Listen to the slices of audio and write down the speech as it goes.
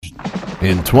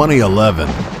In 2011,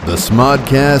 the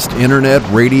Smodcast Internet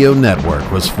Radio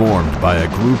Network was formed by a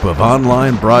group of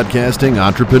online broadcasting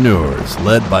entrepreneurs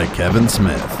led by Kevin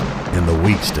Smith. In the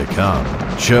weeks to come,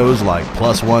 shows like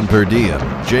Plus One Per Diem,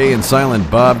 Jay and Silent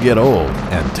Bob Get Old,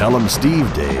 and Tell 'em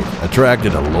Steve Dave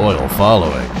attracted a loyal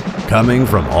following. Coming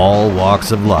from all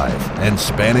walks of life and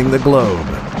spanning the globe,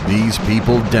 these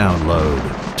people download,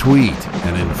 tweet,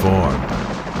 and inform.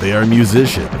 They are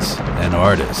musicians and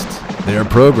artists. They are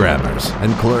programmers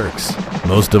and clerks.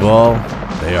 Most of all,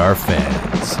 they are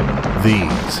fans.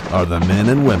 These are the men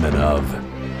and women of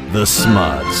the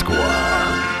Smod Squad.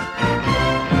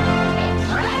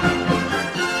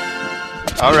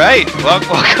 All right,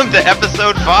 welcome to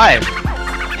episode 5.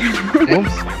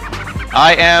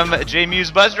 I am J Muse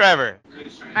Buzz Driver.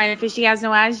 I am Fishy Has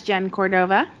No Eyes, Jen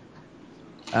Cordova.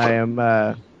 I am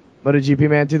MotoGP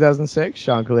Man 2006,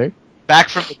 Sean Clear. Back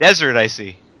from the desert, I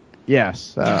see.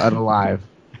 Yes, and alive.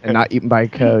 And not eaten by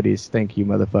coyotes. Thank you,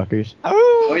 motherfuckers.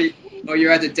 Oh,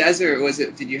 you're at the desert.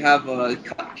 Did you have a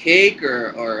cake or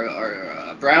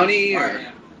a brownie? Or?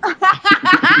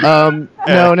 No.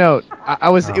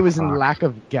 It was in lack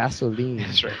of gasoline.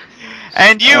 That's right.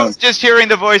 And you, just hearing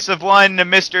the voice of one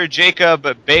Mr. Jacob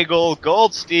Bagel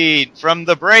Goldstein from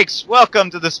The Breaks. Welcome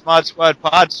to the Smod Squad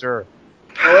pod, sir.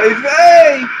 Oy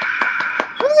vey!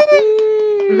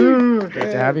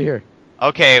 Great to have you here.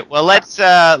 Okay, well let's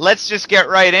just get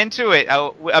right into it.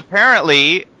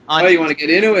 Apparently, you want to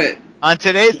get into it? On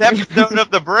today's episode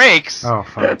of The Breaks, we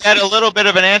had a little bit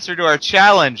of an answer to our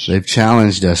challenge. They've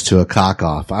challenged us to a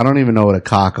cock-off. I don't even know what a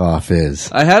cock-off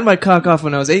is. I had my cock-off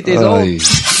when I was 8 days old.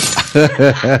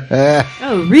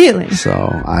 Oh, really?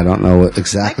 So, I don't know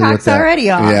exactly my what cock's that...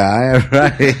 already off. Yeah,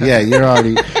 right. Yeah, you're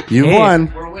already... You won.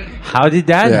 How did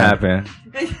that happen?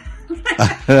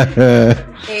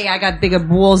 Hey, I got bigger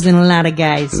balls than a lot of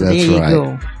guys. So there you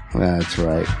go. That's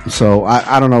right. So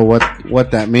I don't know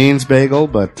what that means, Bagel,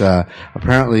 but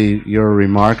apparently your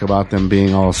remark about them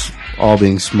being all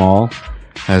being small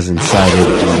has incited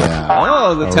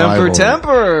the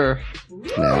temper.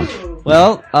 Yeah.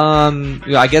 Well,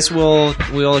 I guess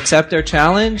we'll accept their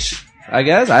challenge. I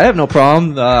guess I have no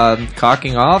problem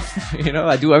cocking off. You know,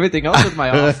 I do everything else with my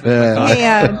off.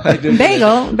 Hey,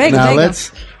 Bagel. Now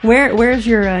Where's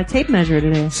your tape measure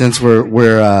today? Since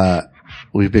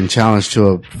we've been challenged to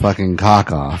a fucking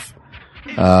cock off,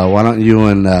 why don't you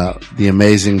and the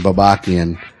amazing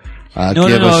Babakian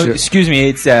give us your... Excuse me,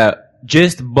 it's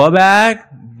just Babakian.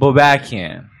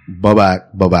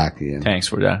 Babakian. Thanks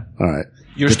for that. All right.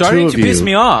 You're starting to piss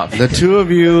me off. The two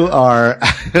of you are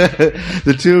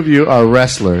are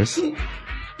wrestlers,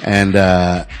 and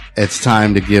it's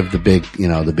time to give the big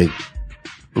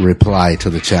reply to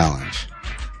the challenge.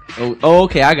 Oh,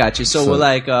 okay, I got you. So we're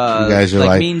like, you guys are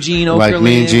like Mean Gene Okerlund. Like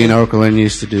Mean Gene Okerlund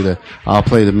used to do I'll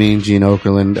play the Mean Gene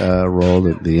Okerlund role,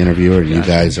 the interviewer, and you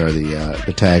guys are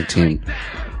the tag team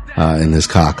in this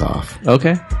cock off.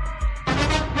 Okay.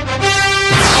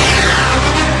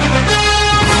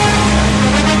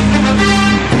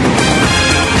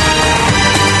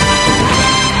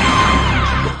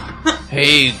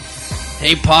 Hey,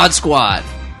 Pod Squad.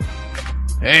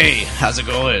 Hey, how's it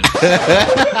going?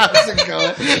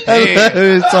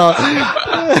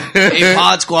 Hey,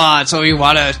 Pod Squad, so you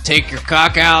want to take your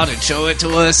cock out and show it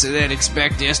to us and then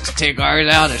expect us to take ours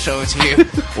out and show it to you?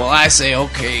 Well, I say,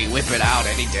 okay, whip it out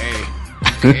any day.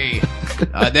 Okay.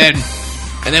 And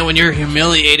then when you're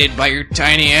humiliated by your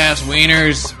tiny ass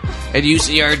wieners and you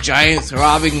see our giant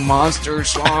throbbing monster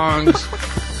songs,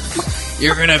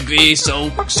 you're gonna be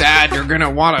so sad you're gonna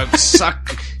want to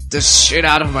suck the shit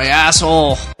out of my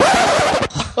asshole.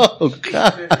 Oh,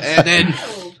 God. And then,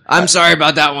 I'm sorry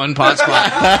about that one, Pod Squad.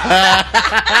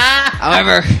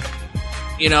 However,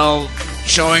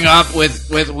 showing up with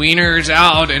wieners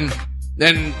out and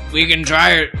then we can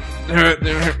try it. I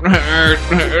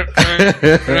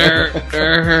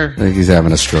think he's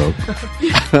having a stroke.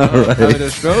 All right. Having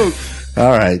a stroke.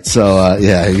 All right. So,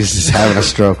 he's just having a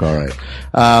stroke. All right.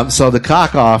 So the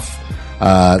cock off,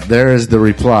 there is the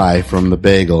reply from the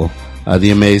Bagel,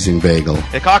 the amazing Bagel.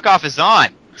 The cock off is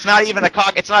on. It's not even a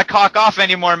cock. It's not cock off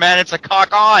anymore, man. It's a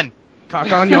cock on.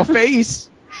 Cock on your face.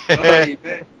 Rock on with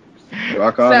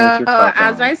your cock on.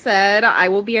 As I said, I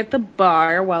will be at the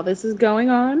bar while this is going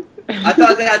on. I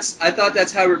thought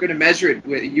that's how we're going to measure it.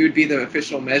 You would be the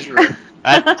official measurer.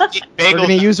 We're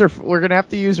gonna have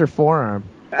to use her forearm.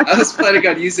 I was planning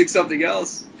on using something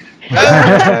else.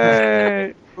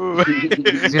 It's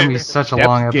gonna be such a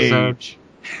long episode.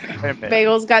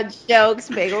 Bagel's got jokes.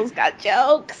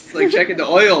 It's like checking the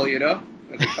oil, in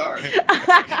the car.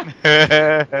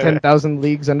 10,000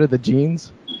 leagues under the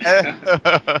jeans.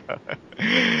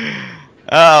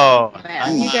 Oh,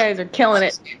 Man, you guys are killing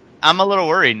it. I'm a little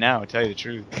worried now, to tell you the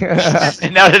truth.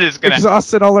 Now that it's gonna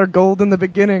exhausted all our gold in the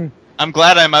beginning. I'm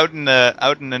glad I'm out in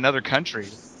another country.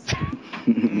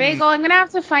 Bagel, I'm gonna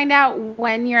have to find out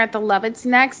when you're at the Lovitz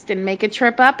next and make a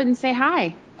trip up and say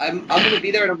hi. I'm gonna be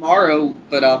there tomorrow,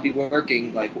 but I'll be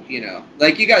working. Like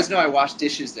you guys know, I wash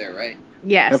dishes there, right?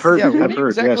 Yes. I've heard. Yeah, what do you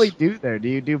exactly do there? Do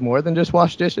you do more than just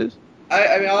wash dishes?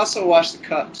 I mean, I also wash the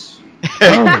cups.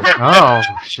 Oh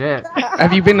shit!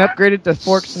 Have you been upgraded to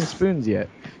forks and spoons yet?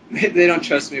 They don't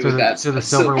trust me with that. To the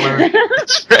silverware.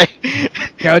 That's right.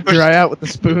 Gotta dry out with the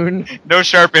spoon. No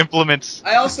sharp implements.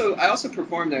 I also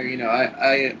perform there.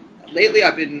 Lately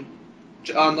I've been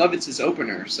on Lovitz's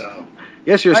opener. So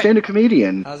yes, you're a stand-up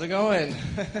comedian. How's it going?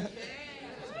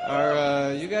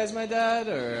 Are you guys my dad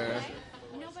or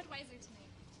No Budweiser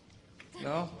tonight.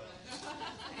 no?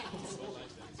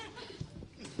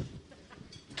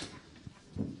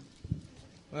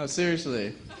 No,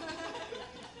 seriously.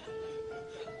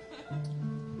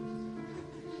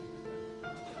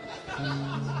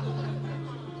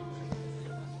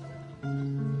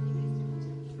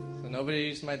 So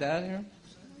nobody's my dad here?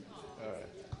 Alright.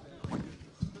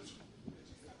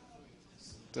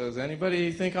 Does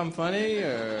anybody think I'm funny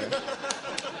or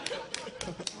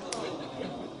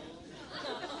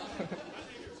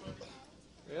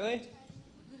really?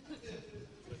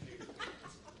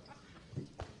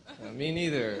 Me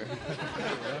neither.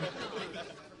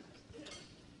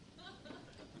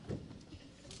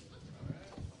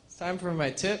 It's time for my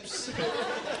tips.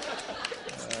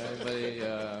 Anybody,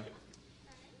 okay,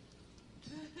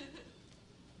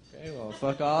 well,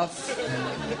 fuck off.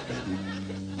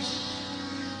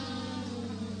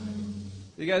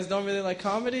 You guys don't really like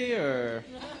comedy, or?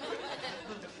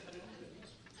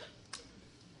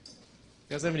 You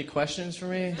guys have any questions for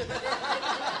me?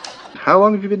 How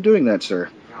long have you been doing that, sir?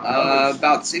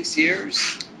 About 6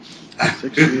 years.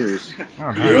 6 years.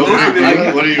 I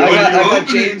got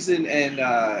James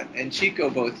and Chico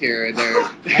both here, and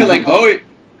they're like, oh,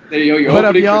 you're What up,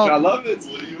 opening for y'all? John Lovitz.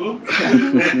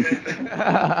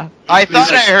 I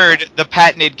thought I heard the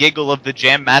patented giggle of the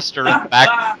Jam Master in the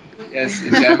back. Yes,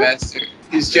 the Jam Master.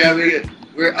 He's jamming it.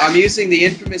 I'm using the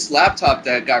infamous laptop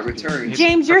that got returned.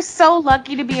 James, you're so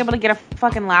lucky to be able to get a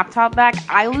fucking laptop back.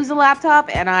 I lose a laptop,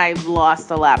 and I've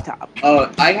lost a laptop.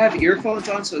 I have earphones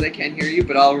on so they can't hear you,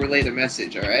 but I'll relay the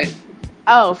message, alright?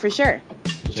 Oh, for sure.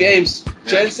 James,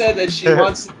 Jen said that she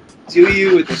wants to do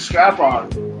you with the strap on.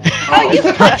 Oh, you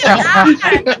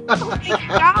fucking oh my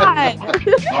god.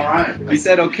 Alright. He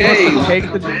said okay.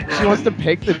 She wants to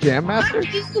pick the Jam Master?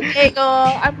 Bagel.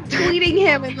 I'm tweeting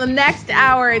him in the next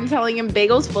hour and telling him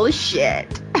Bagel's full of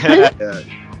shit.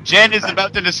 Jen is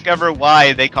about to discover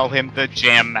why they call him the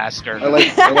Jam Master. I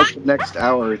like the next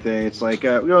hour thing. It's like,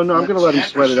 no, I'm going to let him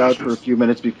sweat it out for a few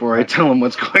minutes before I tell him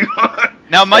what's going on.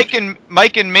 Now, Mike and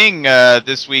Ming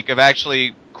this week have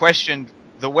actually questioned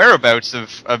the whereabouts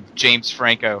of James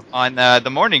Franco on the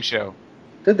morning show.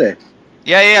 Did they?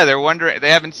 Yeah, they're wondering.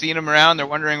 They haven't seen him around. They're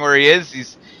wondering where he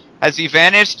is. Has he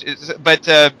vanished? But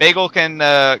Bagel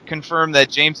can confirm that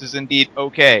James is indeed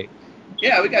okay.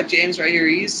 Yeah, we got James right here.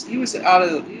 He was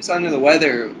under the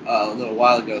weather a little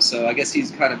while ago, so I guess he's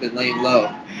kind of been laying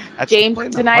low.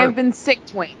 James and I have been sick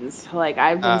twins. Like,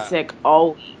 I've been sick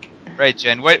all week. Right,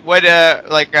 Jen.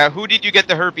 Who did you get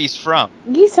the herpes from?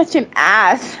 He's such an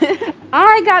ass.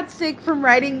 I got sick from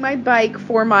riding my bike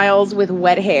 4 miles with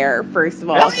wet hair, first of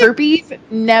all. Really? Herpes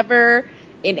never,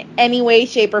 in any way,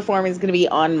 shape, or form, is going to be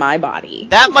on my body.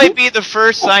 That might be the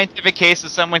first scientific case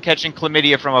of someone catching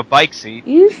chlamydia from a bike seat.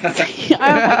 Oh my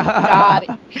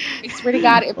god. I swear to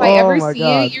God, if I ever see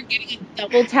you, you're getting a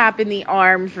double tap in the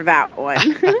arm for that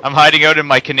one. I'm hiding out in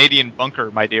my Canadian bunker,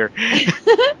 my dear.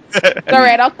 It's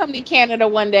alright, I'll come to Canada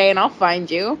one day and I'll find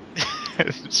you.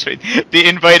 Sweet. The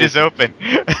invite is open.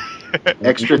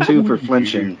 Extra 2 for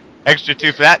flinching. Extra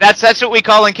 2 for that. That's what we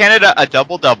call in Canada a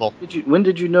double-double. When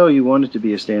did you know you wanted to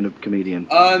be a stand-up comedian?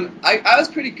 I was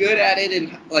pretty good at it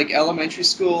in like elementary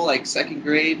school, like 2nd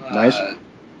grade. Nice.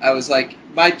 I was like,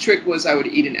 my trick was I would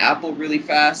eat an apple really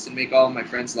fast and make all of my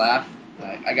friends laugh.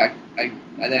 Then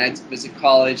I was in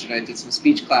college and I did some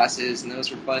speech classes and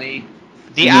those were funny.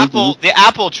 The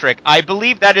apple trick. I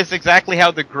believe that is exactly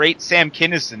how the great Sam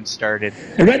Kinison started.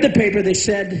 I read the paper. They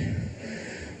said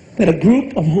that a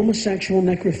group of homosexual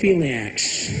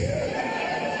necrophiliacs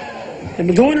have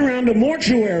been going around to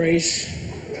mortuaries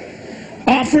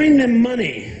offering them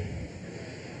money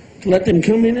to let them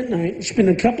come in at night and spend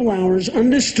a couple hours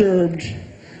undisturbed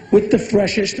with the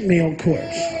freshest male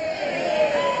corpse.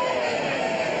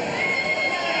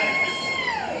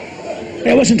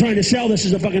 I wasn't trying to sell this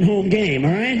as a fucking home game,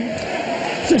 all right?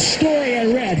 It's a story I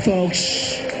read,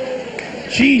 folks.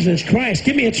 Jesus Christ,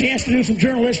 give me a chance to do some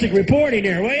journalistic reporting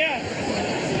here, will ya?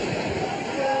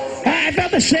 I felt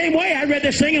the same way. I read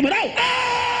this thing and went, oh,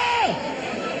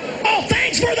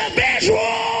 thanks for the visual!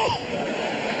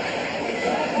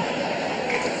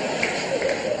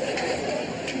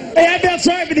 Hey, I felt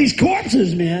sorry for these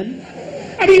corpses, man.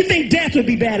 I mean, you'd think death would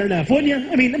be bad enough, wouldn't you?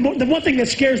 I mean, the one thing that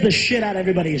scares the shit out of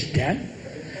everybody is death.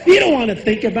 You don't want to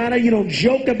think about it. You don't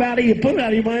joke about it. You put it out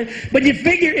of your mind. But you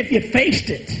figure if you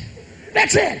faced it,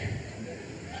 that's it.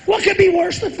 What could be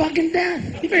worse than fucking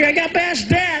death? You figure I got past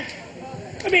death.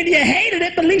 I mean, you hated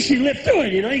it, but at least you lived through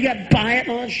it, you know? You got by it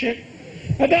and all that shit.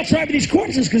 I felt sorry for these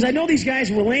corpses because I know these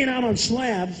guys were laying out on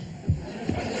slabs.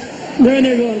 They're in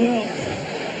there going,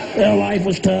 well, life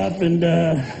was tough and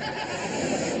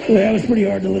that was pretty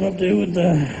hard to live up to. And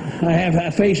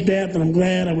I faced death and I'm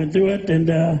glad I went through it. And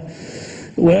now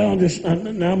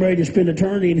I'm ready to spend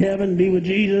eternity in heaven and be with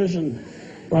Jesus and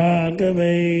Rock of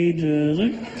Ages.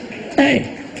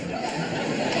 Hey,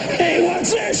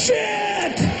 what's this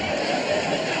shit?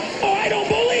 Oh, I don't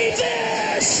believe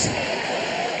this!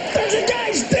 There's a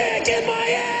guy's dick in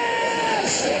my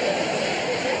ass!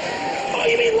 Oh,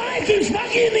 you mean life keeps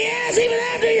fucking you in the ass even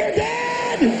after you're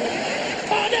dead?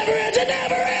 Oh, it never ends, it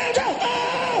never ends!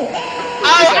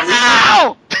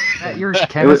 Ow! That yours,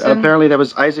 Kennison? Apparently that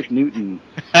was Isaac Newton.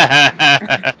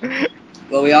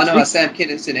 Well, we all know how Sam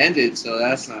Kinison ended, so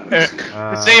that's not...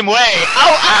 the same way.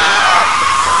 Ow!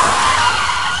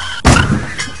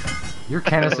 Your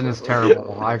Kennison is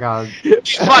terrible. I got...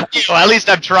 Fuck you. At least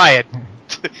I'm trying.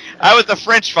 I was the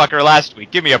French fucker last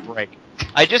week. Give me a break.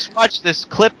 I just watched this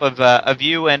clip of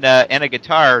you and a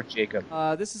guitar, Jacob.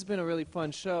 This has been a really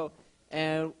fun show,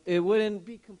 and it wouldn't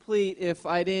be complete if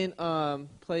I didn't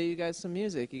play you guys some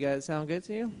music. You guys sound good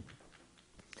to you?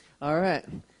 All right.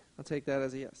 I'll take that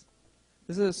as a yes.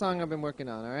 This is a song I've been working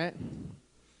on, all right?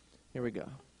 Here we go.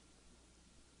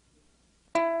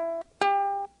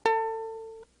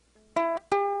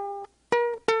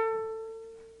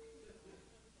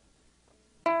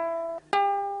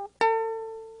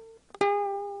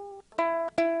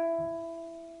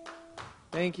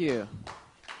 Thank you.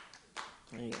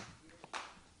 There you go.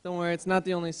 Don't worry, it's not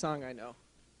the only song I know.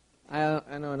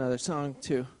 I know another song,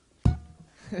 too.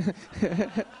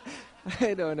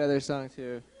 I know another song,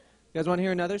 too. You guys want to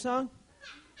hear another song?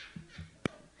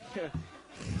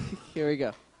 Here we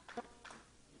go.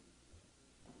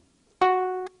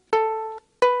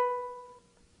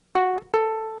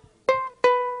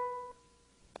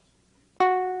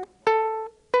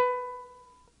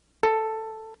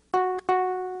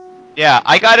 Yeah,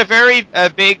 I got a very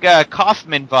big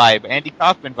Kaufman vibe, Andy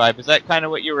Kaufman vibe. Is that kind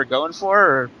of what you were going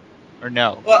for, or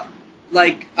no? Well,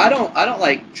 like I don't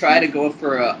like try to go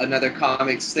for another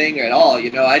comics thing at all. You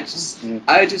know, I just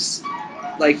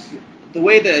like the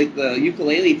way the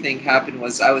ukulele thing happened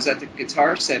was I was at the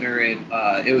Guitar Center and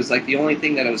it was like the only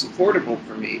thing that was affordable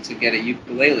for me to get a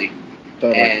ukulele,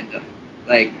 Totally.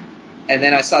 and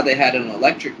then I saw they had an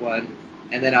electric one,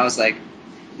 and then I was like,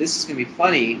 this is gonna be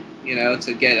funny, you know,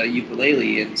 to get a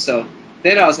ukulele, and so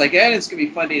then I was like, and it's gonna be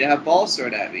funny to have balls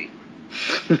thrown at me.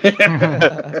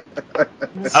 I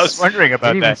was wondering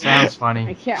about that. Sounds funny.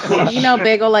 I can't. You know,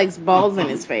 Bagel likes balls in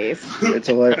his face. It's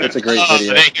a great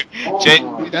video.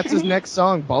 Dude, that's his next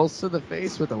song, Balls to the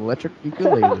Face with Electric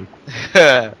Ukulele.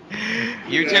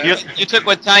 You took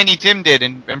what Tiny Tim did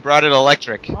and brought it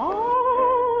electric.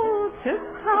 Oh,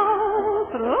 tiptoe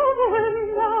through the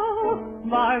window,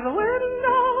 by the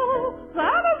window,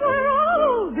 that is where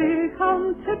I'll be.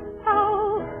 Come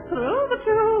tiptoe through the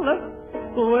tulips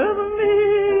with me.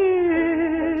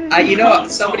 You know,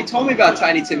 somebody told me about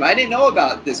Tiny Tim. I didn't know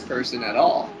about this person at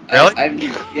all. Really?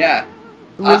 Yeah.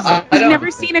 You've never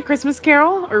seen A Christmas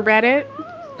Carol or read it?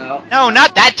 No. No,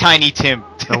 not that Tiny Tim.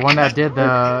 The one that did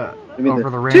the Over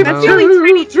the Rainbow. That's the only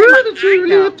Tiny Tim.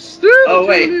 Oh,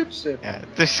 wait. Yeah,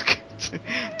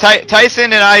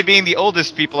 Tyson and I, being the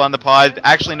oldest people on the pod,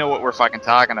 actually know what we're fucking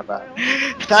talking about.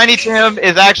 Tiny Tim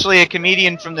is actually a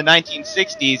comedian from the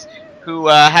 1960s who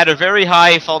had a very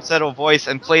high falsetto voice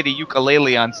and played a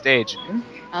ukulele on stage.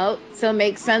 Oh, so it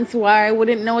makes sense why I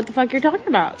wouldn't know what the fuck you're talking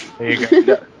about. There you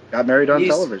go. Got married on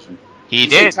television. He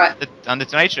did, on the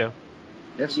Tonight Show.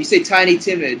 Yes. You say Tiny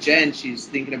Tim to Jen, she's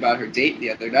thinking about her date the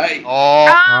other night.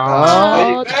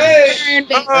 Oh. Hey.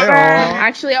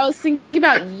 Actually, I was thinking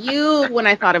about you when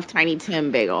I thought of Tiny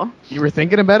Tim, Bagel. You were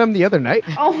thinking about him the other night?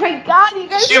 Oh my god, you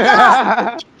guys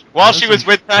suck! While she was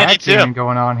with Tiny Tim.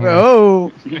 Going on here. Oh.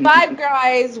 5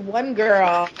 guys, 1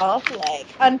 girl. Like,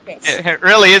 unfair. It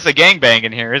really is a gangbang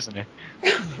in here, isn't it?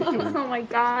 Oh my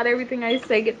god, everything I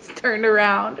say gets turned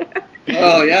around.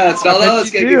 Oh yeah, it's all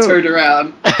that's gonna get turned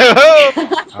around.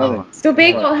 Oh. So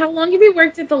Bagel, how long have you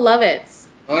worked at the Lovitz?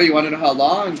 Oh, you want to know how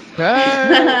long?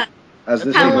 As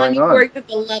this How is long going you on. worked at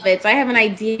the Lovitz? I have an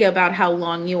idea about how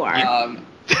long you are.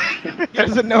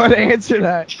 Doesn't know how to answer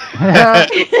that.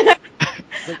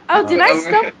 Oh, did I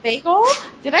stump Bagel?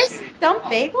 Did I stump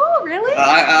Bagel? Really?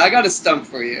 I got a stump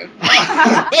for you.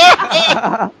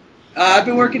 I've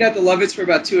been working at the Lovitz for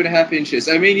about 2.5 inches.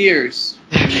 I mean years.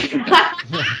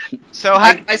 So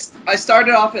I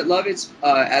started off at Lovitz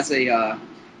as a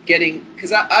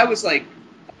because I was like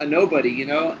a nobody, you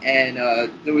know, and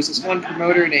there was this one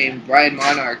promoter named Brian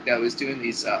Monarch that was doing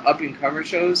these up and comer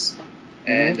shows.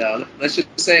 And let's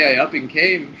just say I up and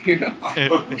came, you know.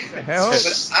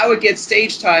 But I would get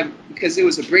stage time because it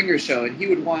was a bringer show, and he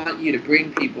would want you to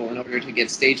bring people in order to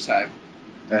get stage time.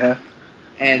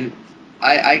 And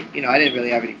I didn't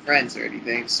really have any friends or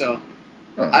anything, so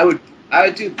I would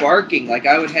do barking. Like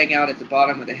I would hang out at the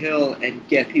bottom of the hill and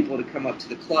get people to come up to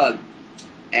the club,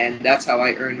 and that's how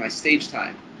I earned my stage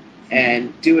time.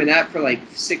 And doing that for like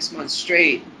 6 months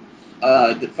straight.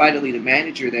 Finally, the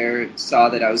manager there saw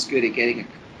that I was good at getting a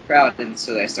crowd, and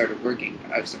so I started working.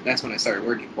 That's when I started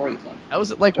working for the club. How was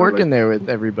it like working there with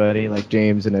everybody, like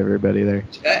James and everybody there?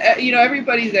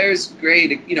 Everybody there is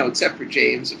great, except for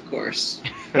James, of course.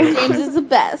 James is the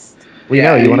best.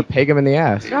 Well, you want to peg him in the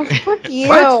ass. Oh, fuck you.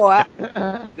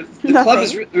 The club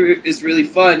is really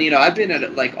fun. I've been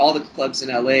at like all the clubs in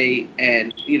LA,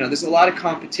 and there's a lot of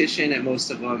competition at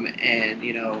most of them, and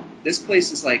this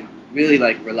place is like really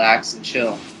like relax and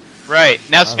chill. Right.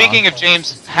 Now, speaking of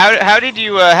James, how did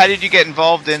you get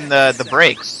involved in the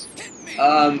breaks?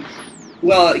 Well,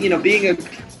 being a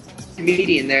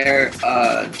comedian there,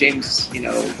 James,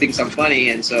 thinks I'm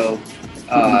funny, and so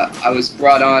I was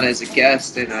brought on as a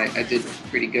guest, and I did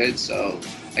pretty good, so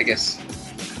I guess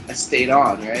I stayed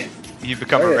on, right? You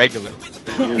become a regular.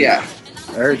 Yeah.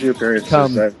 I heard your appearances.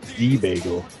 The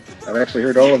Bagel. I've actually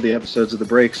heard all of the episodes of the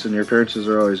breaks, and your appearances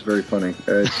are always very funny.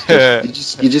 You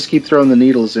just keep throwing the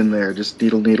needles in there, just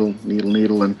needle,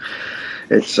 and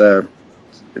it's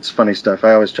funny stuff.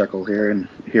 I always chuckle hearing.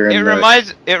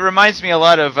 It reminds me a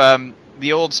lot of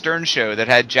the old Stern Show that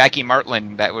had Jackie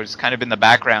Martling that was kind of in the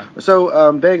background.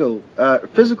 So, Bagel,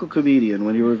 physical comedian.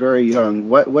 When you were very young,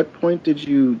 what point did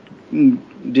you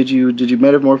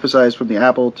metamorphosize from the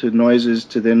apple to noises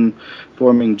to then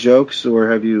forming jokes, or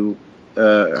have you?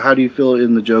 How do you feel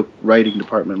in the joke writing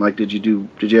department? Like, did you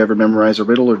ever memorize a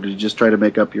riddle, or did you just try to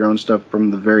make up your own stuff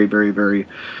from the very, very, very,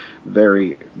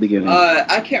 very beginning?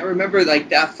 I can't remember like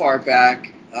that far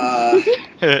back.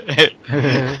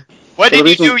 What did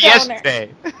you do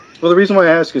yesterday? Well, the reason why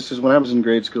I ask is because when I was in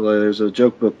grade school, there's a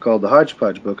joke book called the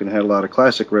Hodgepodge Book, and it had a lot of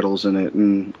classic riddles in it,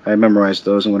 and I memorized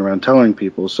those and went around telling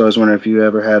people. So I was wondering if you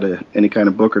ever had any kind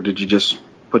of book, or did you just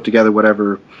put together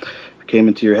whatever came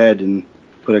into your head and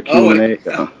put a Q&A?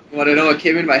 Want to know what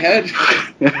came in my head?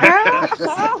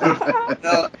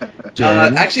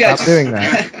 Actually, doing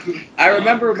that. I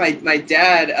remember my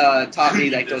dad taught me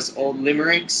like those old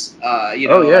limericks.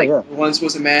 Once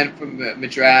was a man from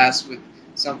Madras with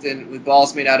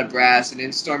balls made out of brass, and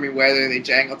in stormy weather they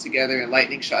jangled together and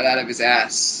lightning shot out of his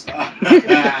ass. What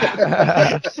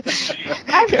a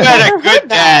good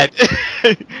dad.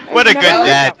 What a good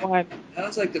dad. That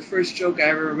was like the first joke I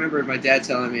ever remembered my dad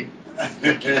telling me.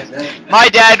 My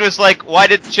dad was like, "Why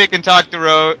did the chicken cross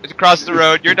the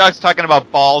road? Your dog's talking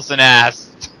about balls and ass."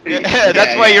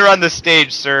 That's why you're on the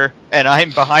stage, sir, and I'm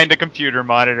behind a computer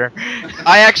monitor.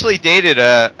 I actually dated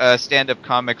a stand-up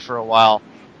comic for a while,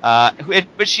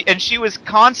 but she was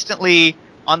constantly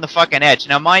on the fucking edge.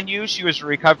 Now, mind you, she was a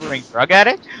recovering drug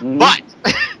addict, but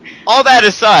all that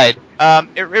aside,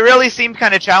 it really seemed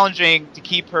kind of challenging to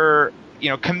keep her,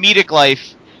 comedic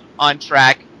life on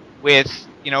track with,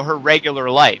 her regular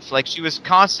life. Like, she was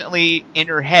constantly in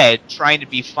her head trying to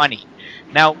be funny.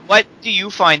 Now, what do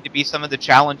you find to be some of the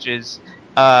challenges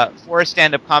for a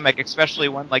stand-up comic, especially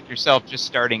one like yourself just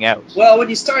starting out? Well, when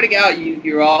you're starting out,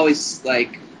 you're always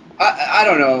like, I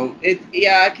don't know.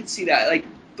 I can see that. Like,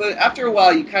 but after a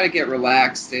while, you kind of get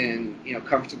relaxed and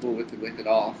comfortable with it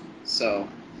all. So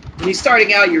when you're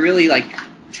starting out, you're really like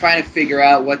trying to figure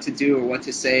out what to do or what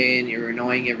to say, and you're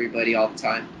annoying everybody all the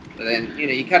time. But then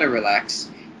you kind of relax.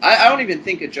 I don't even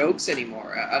think of jokes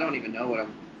anymore. I don't even know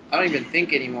I don't even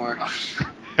think anymore.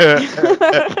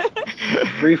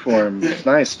 Freeform. It's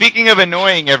nice. Speaking of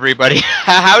annoying everybody,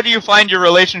 how do you find your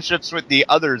relationships with the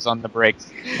others on the breaks?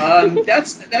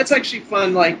 That's actually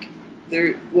fun. Like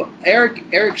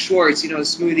Eric Schwartz,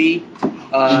 Smoothie.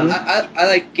 I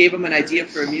like gave him an idea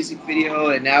for a music video,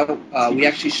 and now we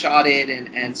actually shot it,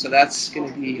 and so that's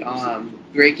going to be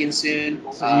breaking soon.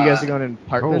 So you guys are going in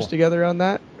partners together on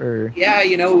that, or? Yeah,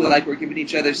 you know, like we're giving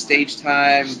each other stage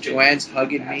time. Joanne's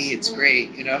hugging me. It's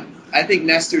great, you know. I think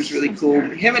Nestor's really cool.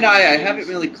 Him and I haven't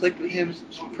really clicked with him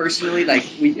personally. Like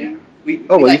we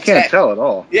well, like you can't tell at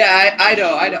all. Yeah, I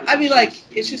know. I mean, like,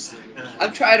 it's just,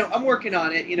 I'm working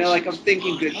on it, you know, like, I'm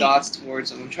thinking good thoughts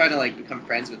towards him. I'm trying to, like, become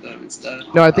friends with him and stuff.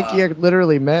 No, I think he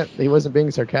literally meant he wasn't being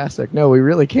sarcastic. No, we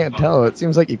really can't tell. It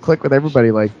seems like you click with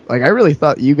everybody. Like I really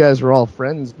thought you guys were all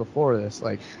friends before this,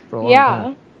 like, for a long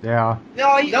time. Yeah.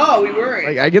 No, we weren't.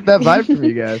 Like, I get that vibe from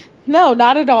you guys. No,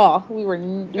 not at all. We were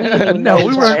no,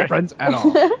 we weren't friends at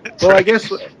all. Well, I guess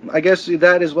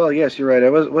that as well. Yes, you're right. I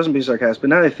wasn't being sarcastic,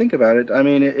 but now that I think about it, I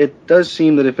mean, it does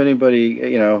seem that if anybody,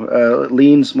 you know,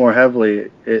 leans more heavily,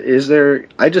 is there?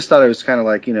 I just thought it was kind of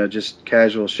like, you know, just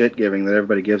casual shit giving that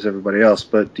everybody gives everybody else.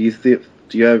 But do you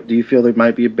feel there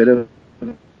might be a bit of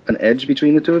an edge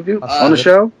between the two of you on the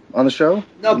show? On the show?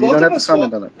 No, you both don't of have us to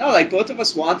comment on it. No, like both of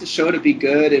us want the show to be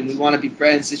good, and we want to be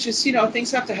friends. It's just, you know,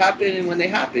 things have to happen, and when they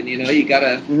happen, you know, you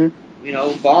gotta, you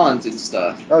know, bond and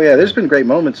stuff. Oh yeah, there's been great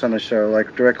moments on the show,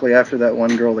 like directly after that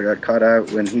one girl that got caught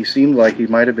out, when he seemed like he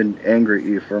might have been angry at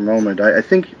you for a moment. I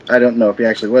think, I don't know if he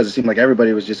actually was. It seemed like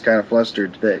everybody was just kind of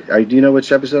flustered. Do you know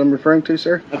which episode I'm referring to,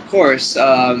 sir? Of course,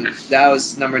 that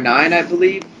was number 9, I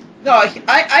believe. No,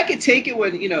 I could take it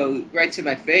when, you know, right to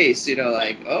my face, you know,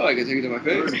 like, oh, I could take it to my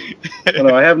face. Well,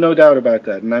 no, I have no doubt about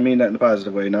that, and I mean that in a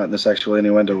positive way, not in the sexual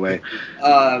innuendo way.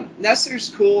 Nestor's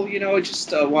cool, you know,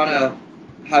 just want to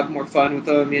have more fun with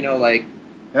him, you know, like,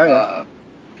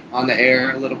 on the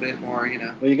air a little bit more, you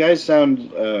know. Well, you guys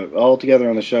sound all together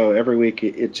on the show every week.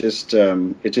 It just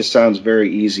sounds very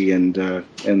easy and I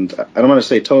don't want to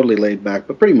say totally laid back,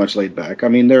 but pretty much laid back. I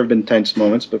mean, there have been tense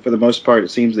moments, but for the most part,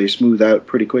 it seems they smooth out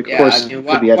pretty quick. Yeah, of course, I mean,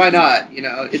 why not? You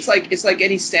know, it's like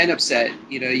any stand-up set.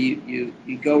 You know, you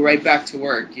go right back to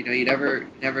work. You know, you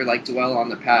never like dwell on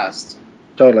the past.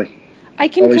 Totally. I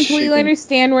can completely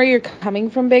understand where you're coming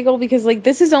from, Bagel, because, like,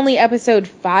 this is only episode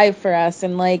 5 for us,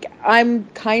 and, like, I'm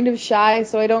kind of shy,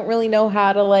 so I don't really know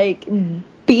how to, like,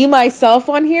 be myself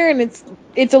on here, and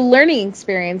it's a learning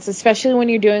experience, especially when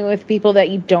you're doing it with people that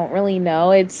you don't really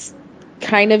know. It's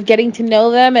kind of getting to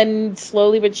know them, and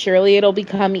slowly but surely it'll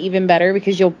become even better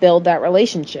because you'll build that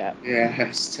relationship. Yeah,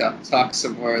 just talk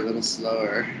some more, a little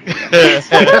slower.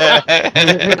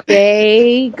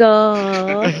 Bagel.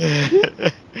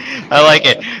 I like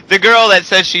it. The girl that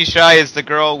says she's shy is the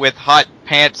girl with hot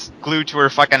pants glued to her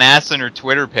fucking ass in her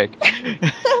Twitter pic.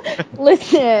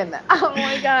 Listen, oh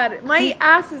my god, my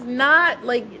ass is not,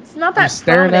 like, it's not that. I'm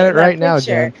staring at it right now,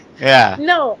 Jen. Yeah.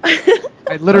 No.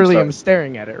 I literally am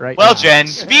staring at it right now. Well, Jen,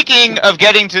 speaking of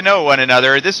getting to know one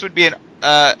another, this would be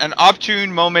an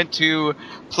opportune moment to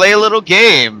play a little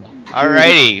game.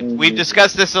 Alrighty, we've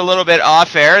discussed this a little bit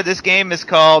off air. This game is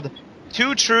called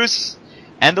Two Truths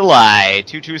and a Lie.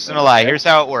 2 truths and a lie. Here's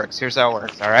how it works.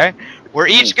 Alright? We're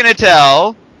each going to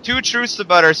tell 2 truths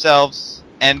about ourselves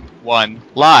and 1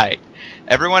 lie.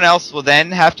 Everyone else will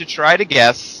then have to try to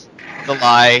guess the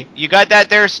lie. You got that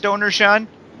there, Stoner Sean?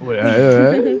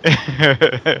 I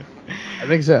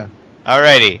think so.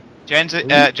 Alrighty.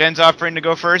 Jen's offering to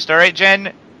go first. Alright,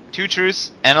 Jen. 2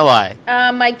 truths and a lie.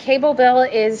 My cable bill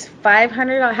is has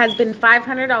been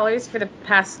 $500 for the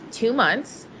past 2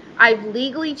 months. I've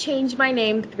legally changed my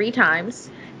name 3 times,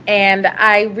 and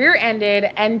I rear-ended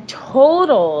and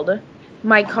totaled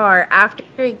my car after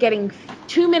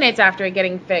 2 minutes after it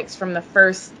getting fixed from the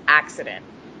first accident.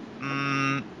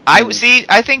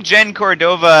 I think Jen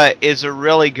Cordova is a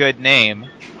really good name.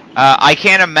 I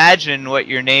can't imagine what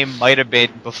your name might have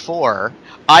been before.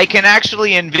 I can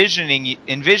actually envision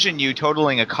you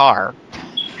totaling a car.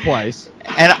 Twice.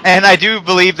 And I do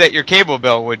believe that your cable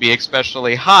bill would be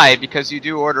especially high because you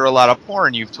do order a lot of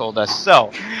porn, you've told us.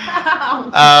 So,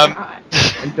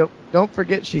 and don't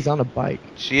forget she's on a bike.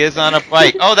 She is on a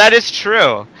bike. Oh, that is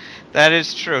true. That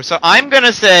is true. So I'm going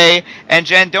to say, and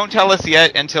Jen, don't tell us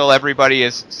yet until everybody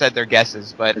has said their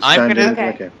guesses, but I'm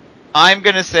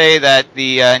going to say that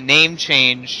the name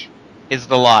change is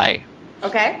the lie.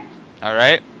 Okay. All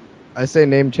right. I say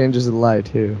name change is a lie,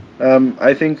 too.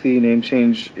 I think the name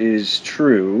change is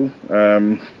true.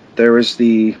 There was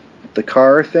the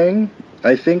car thing.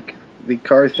 I think the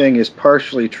car thing is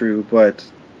partially true, but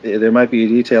there might be a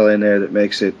detail in there that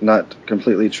makes it not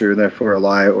completely true, and therefore a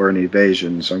lie or an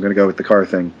evasion. So I'm going to go with the car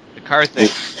thing. The car thing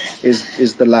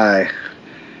is the lie.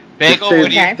 Bagel, the fib,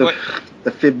 what do you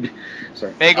the fib?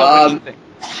 Sorry. Bagel, what do you think?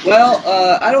 Well,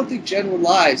 I don't think Jen would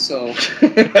lie, so. She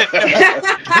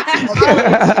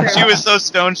was so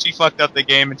stoned she fucked up the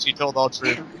game and she told all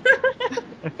truth.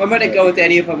 If I'm gonna go with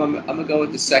any of them, I'm gonna go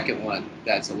with the second one.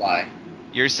 That's a lie.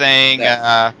 You're saying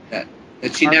that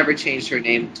she never changed her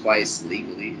name twice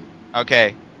legally.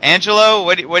 Okay, Angelo,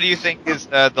 what do you think is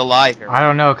the lie here? I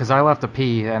don't know, because I left a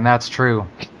pee, and that's true.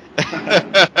 Take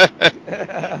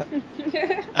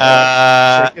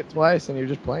it twice, and you're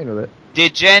just playing with it.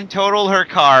 Did Jen total her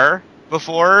car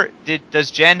before?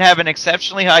 Does Jen have an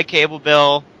exceptionally high cable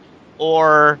bill,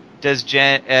 or has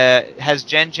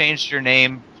Jen changed her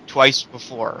name twice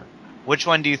before? Which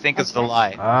one do you think is the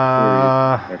lie?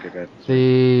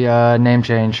 The name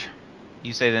change.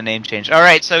 You say the name change. All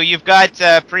right, so you've got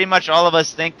pretty much all of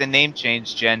us think the name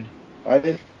change, Jen. I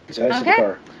did.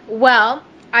 Okay. Well,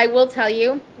 I will tell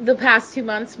you, the past 2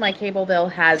 months, my cable bill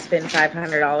has been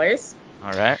 $500.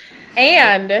 All right.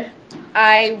 And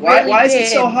I Why is it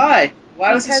so high?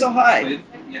 Why was it so high?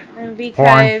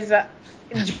 Because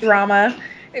drama.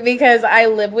 Because I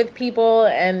live with people,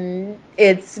 and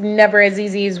it's never as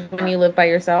easy as when you live by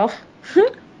yourself.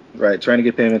 Right, trying to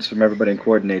get payments from everybody and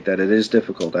coordinate that. It is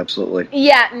difficult, absolutely.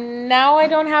 Yeah, now I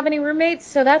don't have any roommates,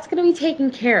 so that's going to be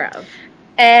taken care of.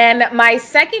 And my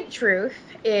second truth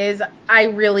is I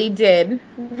really did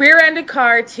rear-end a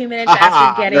car 2 minutes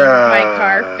after getting my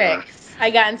car fixed. I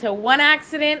got into one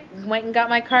accident, went and got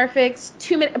my car fixed,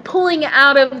 2 minutes, pulling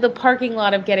out of the parking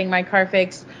lot of getting my car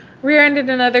fixed, rear-ended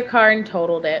another car and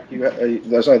totaled it.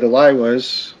 The lie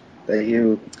was that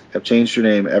you have changed your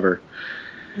name ever.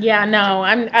 Yeah, no,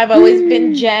 I've always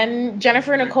been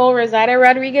Jennifer Nicole Rosada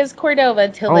Rodriguez Cordova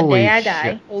till the day I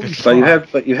die.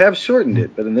 But you have shortened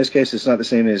it. But in this case, it's not the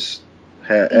same as.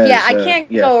 I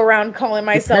can't go around calling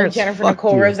myself Jennifer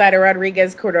Nicole Rosada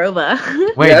Rodriguez Cordova.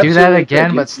 Wait, do that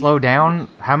again, but slow down.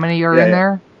 How many are in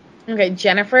there? Okay,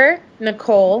 Jennifer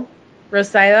Nicole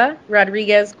Rosada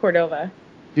Rodriguez Cordova.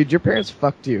 Dude, your parents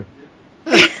fucked you.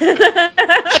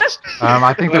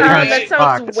 I think the parents that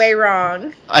sounds way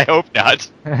wrong. I hope not.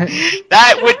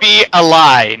 That would be a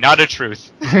lie, not a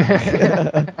truth.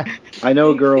 I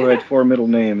know a girl who had 4 middle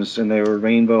names, and they were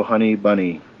Rainbow, Honey,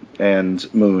 Bunny,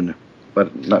 and Moon,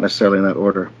 but not necessarily in that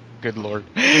order. Good lord.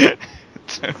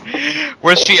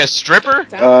 Was she a stripper?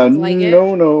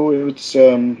 No, it's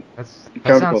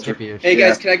counterculture. Hey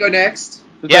guys, can I go next?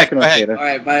 Yeah, go ahead. All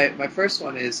right, my first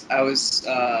one is I was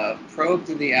probed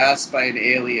in the ass by an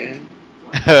alien.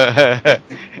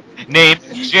 Named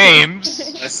James.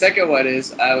 My second one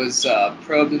is I was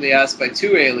probed in the ass by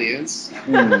 2 aliens.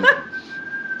 And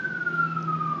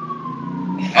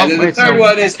then the third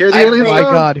one is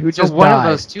one of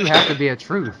those 2 have to be a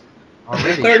truth.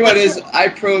 Already. The third one is I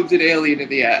probed an alien in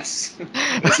the ass.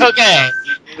 Okay.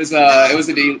 It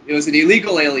was an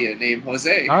illegal alien named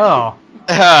Jose. Oh.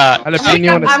 I'm gonna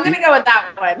go with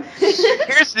that one.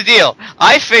 Here's the deal.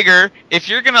 I figure if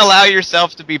you're gonna allow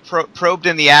yourself to be probed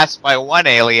in the ass by 1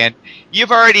 alien,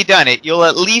 you've already done it. You'll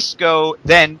at least go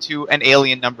then to an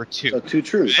alien number 2. So 2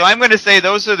 truths. So I'm gonna say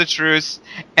those are the truths,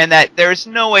 and that there's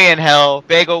no way in hell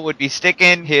Bagel would be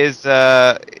sticking his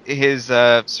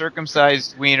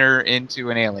circumcised wiener into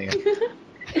an alien.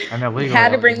 Had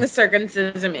to bring the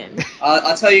circumcision in.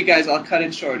 I'll tell you guys. I'll cut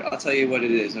it short. I'll tell you what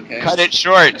it is. Okay. Cut it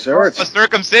short. A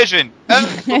circumcision.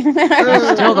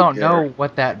 I still don't know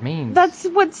what that means. That's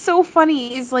what's so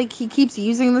funny is like he keeps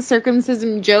using the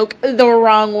circumcision joke the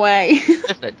wrong way.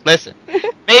 Listen.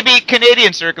 Maybe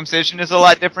Canadian circumcision is a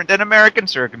lot different than American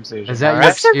circumcision. Is that your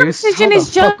excuse? Circumcision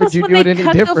is just when they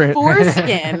cut different? the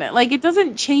foreskin. Like it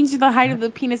doesn't change the height of the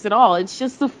penis at all. It's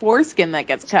just the foreskin that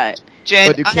gets cut. Jen,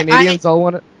 but do Canadians all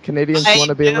want to? Canadians want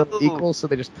to be a little equal, so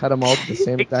they just cut them all to the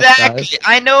same exact size.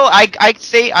 I know.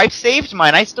 I've saved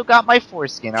mine. I still got my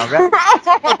foreskin. All right.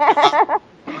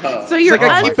 So you're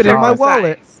I keep it in my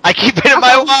wallet. I keep it in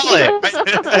my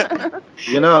wallet.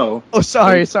 You know. Oh,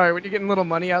 sorry. When you're getting a little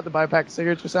money out to buy a pack of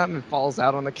cigarettes or something, it falls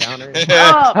out on the counter.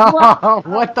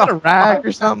 What the a rag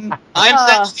or something? I'm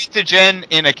sending it to Jen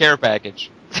in a care package.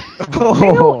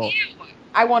 Oh.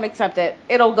 I won't accept it.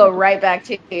 It'll go right back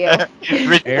to you.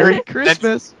 Merry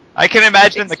Christmas. I can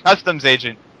imagine the customs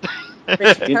agent.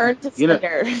 Return to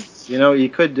sender. You know, you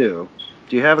could do.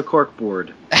 Do you have a cork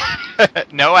board?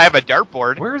 No, I have a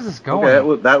dartboard. Where is this going?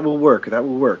 Okay, that will work. That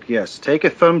will work. Yes. Take a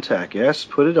thumbtack. Yes.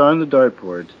 Put it on the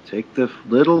dartboard. Take the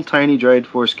little tiny dried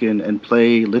foreskin and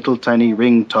play little tiny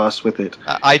ring toss with it.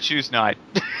 I choose not.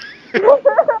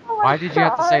 Why did you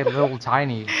have to say little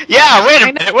tiny? Yeah, wait a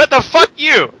minute. What the fuck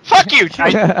you? Fuck you,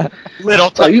 tiny.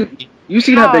 Little tiny. You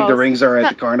seen how big the rings are at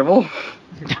the carnival?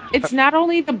 It's not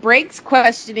only the breaks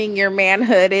questioning your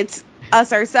manhood, it's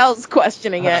us ourselves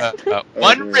questioning it.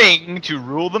 One ring to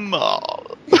rule them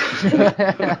all.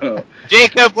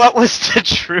 Jacob, what was the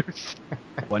truth?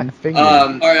 One finger.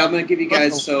 All right, I'm gonna give you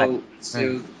guys so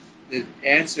the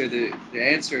answer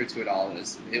to it all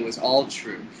is it was all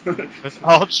true. It's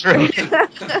all true.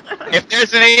 If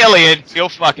there's an alien, you'll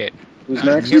fuck it. Who's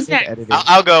next? Who's next?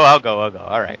 I'll go.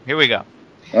 All right, here we go.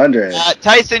 Andre.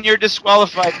 Tyson, you're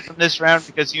disqualified from this round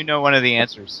because you know one of the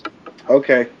answers.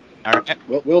 Okay. All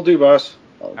right. We'll do, boss.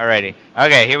 Alrighty.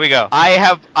 Okay, here we go.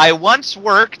 I once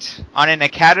worked on an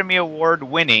Academy Award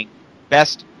winning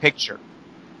Best Picture.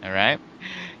 All right.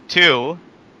 2,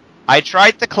 I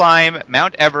tried to climb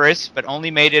Mount Everest but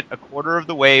only made it a quarter of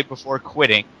the way before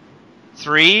quitting.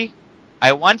 3,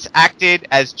 I once acted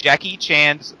as Jackie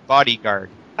Chan's bodyguard.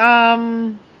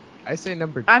 I say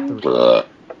number 3. I'm Not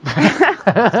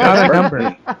a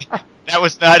number. That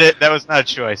was not it. That was not a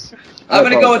choice. I'm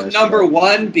gonna go with number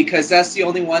 1 because that's the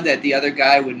only one that the other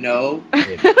guy would know.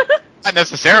 Not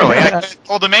necessarily. I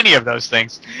told him any of those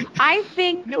things. I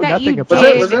think No, that nothing you about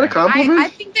did. it. Was that a compliment? I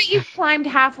think that you climbed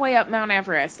halfway up Mount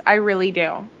Everest. I really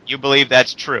do. You believe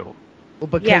that's true? Well,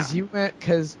 because Yeah. you went,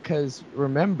 because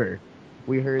remember,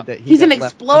 we heard that He's got an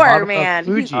left at the explorer, bottom of man.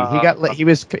 Fuji.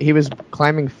 He's- He was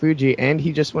climbing Fuji, and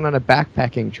he just went on a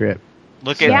backpacking trip.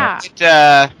 Look at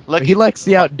Yeah. look. He likes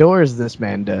the outdoors. This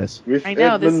man does. With I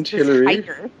know Edmund this Hillary.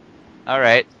 hiker. All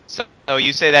right. So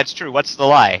you say that's true. What's the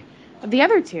lie? The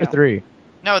other two. 3.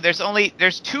 No, there's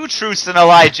 2 truths and a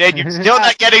lie, Jed. You're still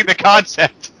not getting the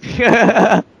concept.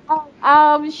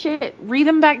 Shit. Read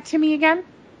them back to me again.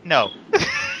 No.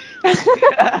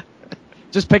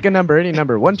 Just pick a number, any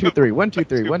number. 1, 2, 3. 1, 2,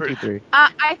 3. 1, 2, 3.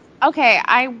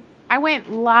 I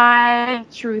went lie,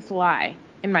 truth, lie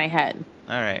in my head.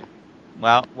 All right.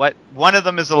 Well, what? One of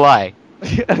them is a lie.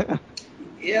 Yeah,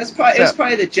 it's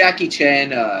probably the Jackie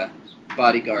Chan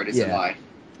bodyguard is a lie.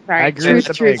 Sorry, I agree with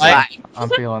truth, the lie. I'm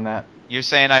feeling that. You're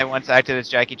saying I once acted as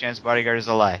Jackie Chan's bodyguard is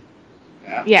a lie.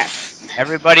 Yeah. Yes.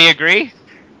 Everybody agree?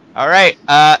 All right.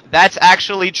 That's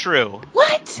actually true.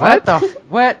 What? What the?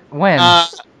 What? When?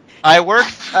 I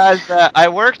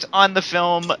worked on the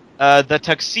film The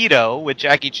Tuxedo with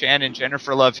Jackie Chan and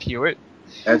Jennifer Love Hewitt.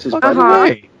 That's his Uh-huh.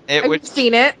 bodyguard. I've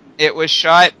seen it. It was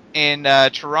shot in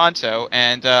Toronto,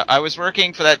 and I was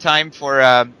working for that time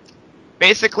for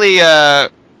basically a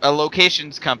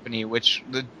locations company, which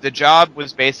the job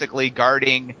was basically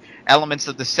guarding elements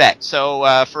of the set.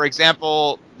 So, for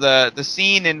example, the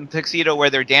scene in Tuxedo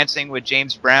where they're dancing with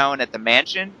James Brown at the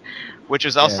mansion, which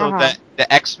is also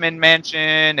the X-Men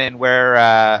mansion, and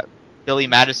where Billy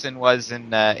Madison was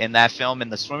in that film in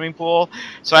the swimming pool.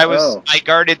 So I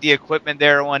guarded the equipment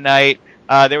there one night.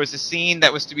 There was a scene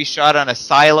that was to be shot on a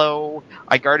silo.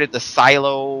 I guarded the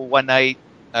silo one night.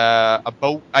 A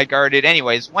boat I guarded.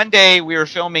 Anyways, one day we were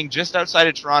filming just outside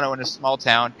of Toronto in a small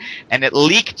town, and it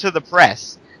leaked to the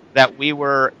press that we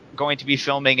were going to be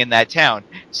filming in that town.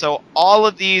 So all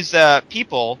of these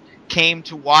people came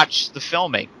to watch the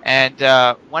filming, and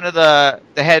one of the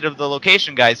head of the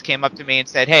location guys came up to me and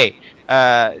said, "Hey,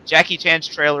 Jackie Chan's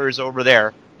trailer is over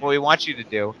there. What we want you to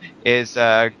do is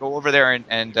go over there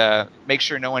and make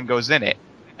sure no one goes in it."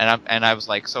 And I was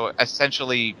like, so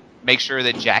essentially make sure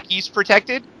that Jackie's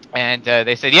protected? And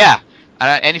they said, yeah.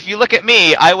 And if you look at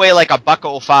me, I weigh like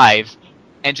 $105,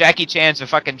 and Jackie Chan's a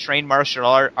fucking trained martial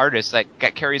artist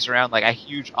that carries around like a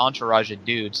huge entourage of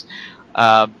dudes.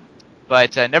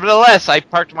 But nevertheless, I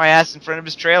parked my ass in front of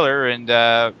his trailer and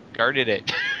guarded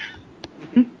it.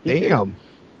 Damn.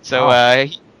 So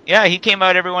he came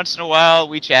out every once in a while.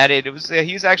 We chatted. It was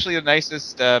he's actually the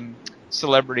nicest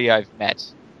celebrity I've met.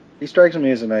 He strikes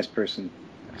me as a nice person.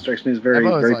 Strikes me as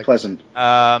very pleasant.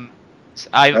 I've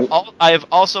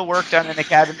also worked on an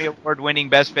Academy Award-winning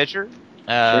Best Picture.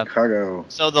 Chicago.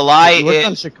 So the lie You worked is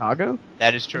on Chicago?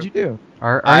 that is true. What'd you do?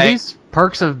 Are these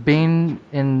perks of being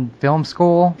in film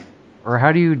school, or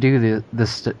how do you do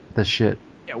this shit?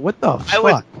 Yeah, what the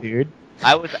fuck, dude?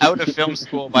 I was out of film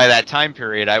school by that time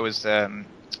period. I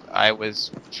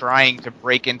was trying to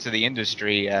break into the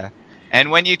industry. And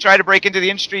when you try to break into the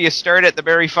industry, you start at the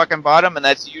very fucking bottom, and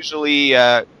that's usually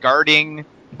guarding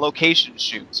location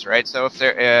shoots, right? So if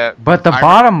they're but the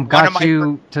bottom got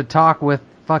you to talk with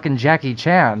fucking Jackie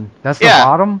Chan. That's the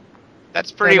bottom.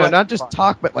 That's pretty. No, not just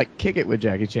talk, but like kick it with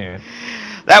Jackie Chan.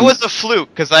 That was a fluke,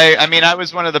 because I mean I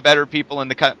was one of the better people in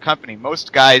the company.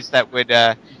 Most guys that would,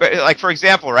 like for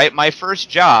example, right? My first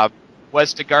job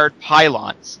was to guard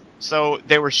pylons. So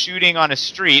they were shooting on a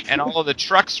street, and all of the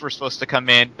trucks were supposed to come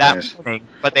in that morning,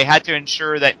 but they had to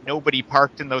ensure that nobody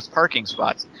parked in those parking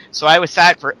spots. So I was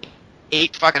sat for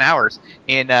 8 fucking hours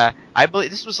in, I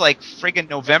believe this was like friggin'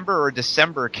 November or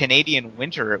December Canadian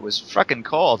winter. It was fucking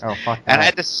cold. Oh, fuck and I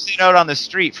had to sit out on the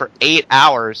street for 8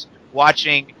 hours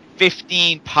watching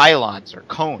 15 pylons or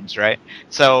cones, right?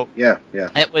 So yeah.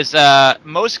 It was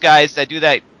most guys that do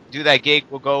that gig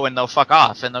will go and they'll fuck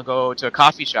off and they'll go to a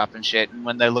coffee shop and shit. And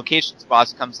when the locations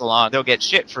boss comes along, they'll get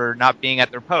shit for not being at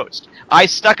their post. I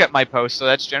stuck at my post, so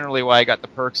that's generally why I got the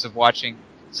perks of watching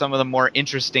some of the more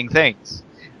interesting things.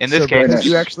 In this case, because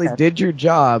you actually did your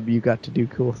job, you got to do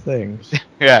cool things.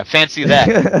 Yeah, fancy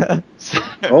that.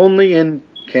 Only in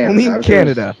Canada. Only in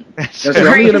Canada. That's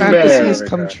only in fantasy has America.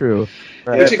 come true.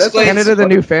 Which explains Canada, the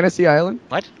new fantasy island?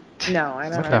 What? No, I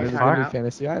don't What know. the The fuck? new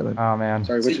fantasy island. Oh man.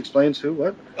 Sorry, which explains who?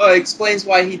 What? Oh, it explains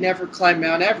why he never climbed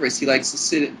Mount Everest. He likes to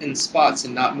sit in spots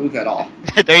and not move at all.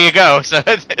 There you go. So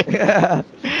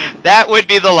that would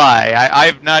be the lie.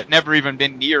 I've never even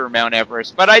been near Mount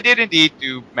Everest, but I did indeed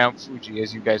do Mount Fuji,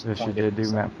 as you guys Yes, you pointed. did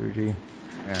do Mount Fuji.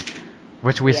 Yeah.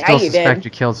 Which we Yeah, still you suspect did.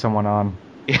 you killed someone on.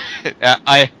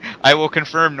 I will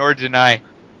confirm nor deny.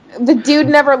 The dude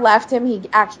never left him. He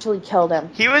actually killed him.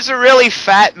 He was a really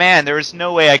fat man. There was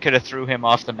no way I could have threw him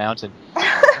off the mountain.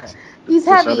 He's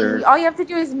This heavy. other- All you have to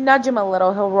do is nudge him a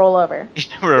little. He'll roll over.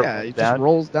 Yeah, he just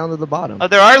rolls down to the bottom. Oh,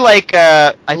 there are like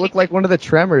I look like one of the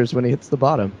Tremors when he hits the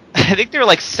bottom. I think there are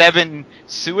like 7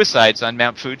 suicides on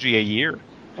Mount Fuji a year.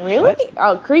 Really?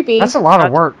 Oh, creepy. That's a lot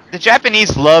of work. The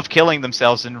Japanese love killing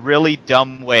themselves in really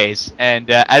dumb ways, and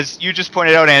as you just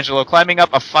pointed out, Angelo, climbing up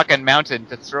a fucking mountain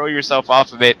to throw yourself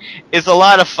off of it is a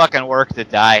lot of fucking work to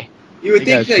die. You would Hey,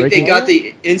 think guys, that they breaking- got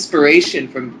the inspiration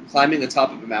from climbing the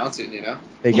top of a mountain, you know?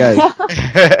 Hey guys,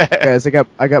 guys,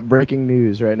 I got breaking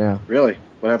news right now. Really?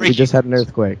 What happened? We just had an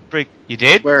earthquake. You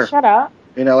did? Where? Shut up.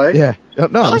 In LA? Yeah. No,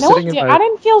 I'm No, sitting in dude, my I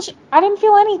didn't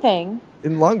feel anything.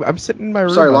 in Long. I'm sitting in my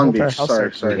room. Sorry, my Long whole entire Beach. house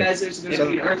Sorry, started sorry. shaking. Guys, there's going to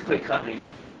be an earthquake coming.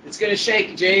 It's going to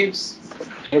shake, James.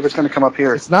 If it's going to come up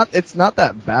here. It's not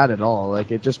that bad at all.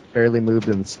 Like it just barely moved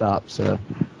and stopped. So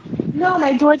No,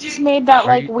 my door just made that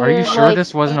like Are weird. you sure like,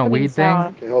 this wasn't a opening weed thing?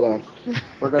 sound. Okay, hold on. We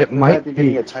It might might be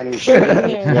getting be. a tiny shake. The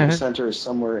epicenter is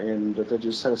somewhere in, but they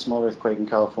just had a small earthquake in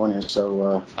California.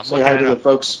 So, I'm say hi looking to it the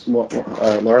folks,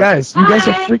 Laura. guys, you guys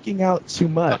are freaking out too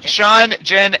much. Sean,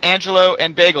 Jen, Angelo,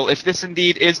 and Bagel, if this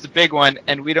indeed is the big one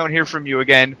and we don't hear from you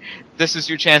again, this is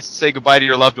your chance to say goodbye to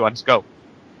your loved ones. Go.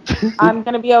 I'm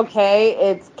gonna be okay.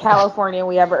 It's California.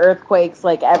 We have earthquakes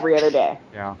like every other day.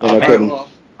 Yeah. Yeah, I couldn't. Well,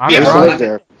 I'm I used to drunk. live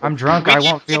there. I'm drunk. I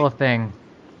won't feel a thing.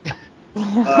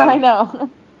 I know.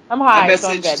 I'm my high, so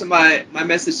I'm message good. to my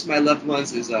message to my loved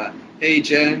ones is, hey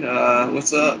Jen,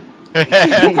 what's up?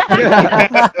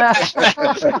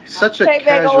 Such a Hey, Bagel,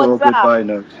 casual what's up? goodbye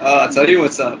note. I'll tell you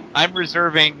what's up. I'm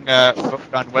reserving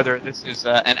vote on whether this is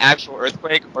an actual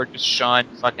earthquake or just Sean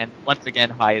fucking once again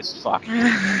high as fuck.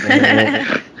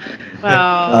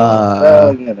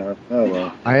 Well, you know, oh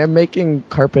well. I am making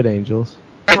carpet angels.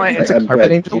 It's a I'm carpet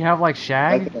good. Do you angel. have like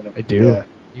shag? I do. Yeah.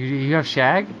 You have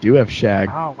shag? I do have shag.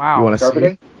 Oh wow. You want to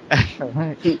Carpeting?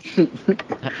 see?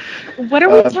 What are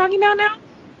we talking about now?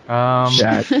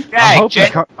 Shag.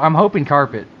 I'm hoping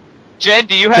carpet. Jen,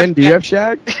 do you have? Jen, do you have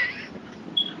shag?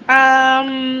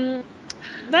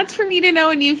 That's for me to know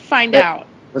and you find out.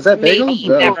 Was that Bagel? Maybe,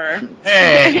 No. never.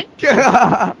 Hey.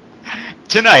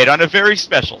 Tonight on a very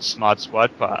special Smod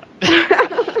Squad pod.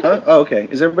 Oh, okay.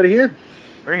 Is everybody here?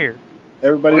 We're here.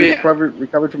 Everybody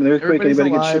recovered from the earthquake? Everybody's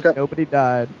Anybody alive, get shook up? Nobody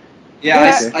died.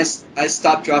 Yeah, Okay. I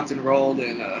stopped, dropped, and rolled,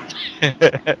 and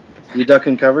You duck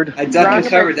and covered? I ducked and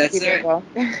covered. That's it.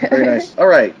 Very nice. All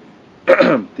right.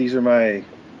 These are my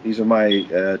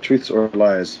truths or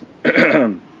lies.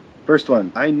 First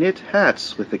one. I knit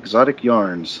hats with exotic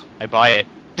yarns. I buy it.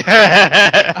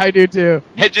 I do too.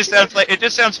 It just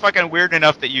sounds fucking weird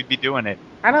enough that you'd be doing it.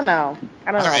 I don't know.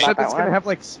 I don't know I about said that it's gonna one. have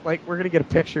like we're gonna get a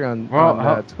picture on,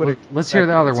 Well, Twitter. let's hear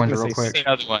the other It's ones gonna real say quick.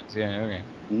 Other ones, yeah, okay.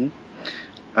 Hmm?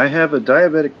 I have a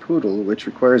diabetic poodle which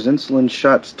requires insulin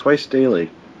shots twice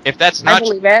daily. If that's I not,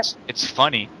 believe it. it's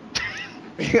funny.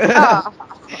 Oh.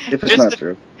 If it's Just not the-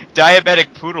 true.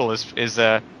 Diabetic Poodle is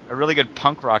a really good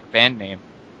punk rock band name.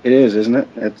 It is, isn't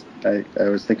it? I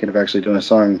was thinking of actually doing a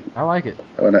song I like it.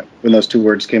 when those two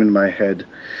words came into my head.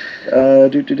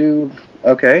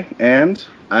 Okay, and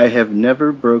I have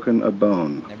never broken a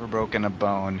bone. Never broken a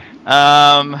bone.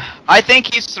 I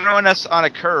think he's throwing us on a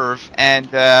curve and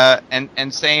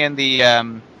saying the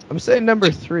I'm saying number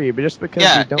 3, but just because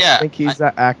Yeah, you don't yeah, think he's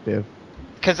that active.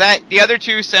 because the other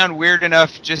two sound weird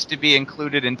enough just to be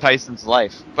included in Tyson's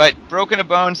life. But broken a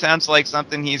bone sounds like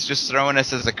something he's just throwing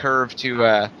us as a curve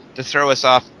to throw us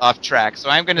off track. So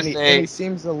I'm gonna And he say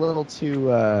seems a little too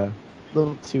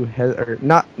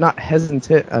not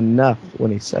hesitant enough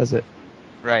when he says it.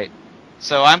 right.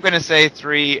 So I'm gonna say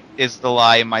 3 is the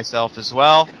lie myself as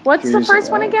well. What's the Here's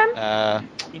first one again? Uh,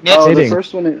 Oh, the Knitting.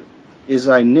 first one is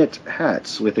I knit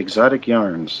hats with exotic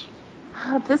yarns.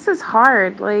 This is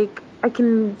hard. Like, I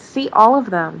can see all of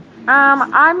them.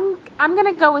 I'm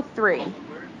gonna go with 3.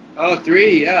 Oh,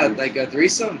 3, yeah, like a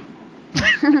threesome.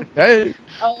 Hey.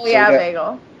 Oh yeah, So we got-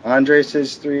 Bagel. Andre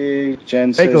says 3.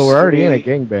 Jen says Bagel, we're already 3. in a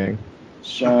gangbang.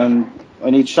 Sean,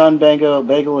 I need Sean,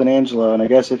 Bagel, and Angelo, and I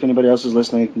guess if anybody else is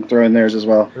listening, you can throw in theirs as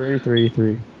well.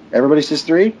 3. Everybody says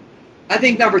 3. I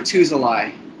think number 2's a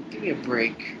lie. Give me a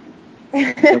break.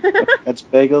 That's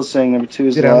Bagel saying number 2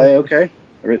 is a Get lie. out. Okay,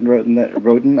 I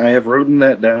have written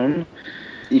that down.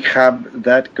 Ich hab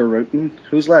that geroten.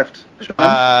 Who's left? Sean?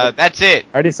 That's it.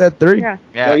 I already said 3. Yeah.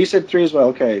 Oh, you said 3 as well.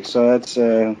 Okay, so that's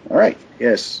all right.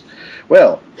 Yes.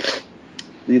 Well,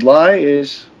 the lie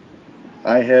is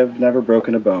I have never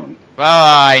broken a bone. Oh,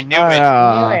 I knew it.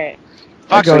 Knew it.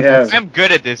 Fuck, I have. I'm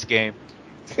good at this game.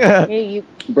 Hey, you.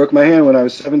 Broke my hand when I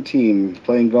was 17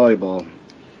 playing volleyball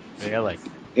Really?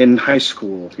 in high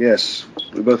school. Yes,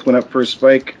 we both went up for a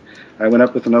spike. I went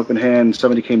up with an open hand.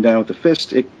 Somebody came down with a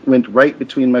fist. It went right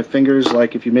between my fingers,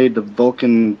 like if you made the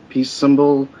Vulcan peace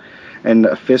symbol, and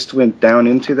a fist went down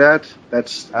into that.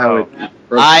 That's how it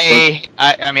broke.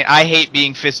 I mean, I hate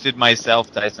being fisted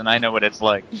myself, Tyson. I know what it's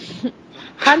like.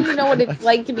 How do you know what it's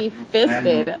like to be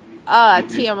fisted?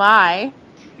 TMI.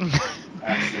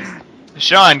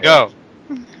 Sean, go.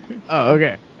 Oh,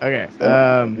 okay.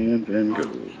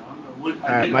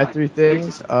 My 3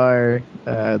 things are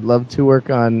love to work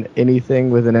on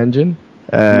anything with an engine.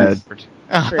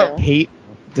 Hate,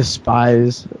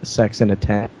 despise sex in a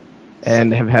tent,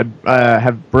 and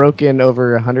have broken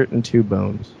over 102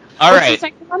 bones. All What's right. the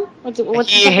second one? What's the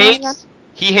He second one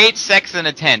again? hates sex in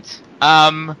a tent.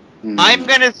 I'm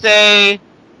gonna say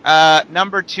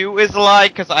number 2 is a lie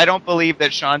because I don't believe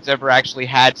that Sean's ever actually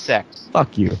had sex.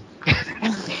 Fuck you.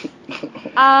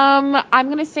 I'm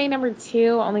gonna say number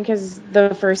 2 only because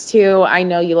the first 2 I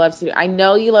know you love to. I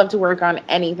know you love to work on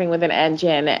anything with an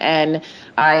engine, and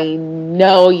I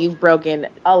know you've broken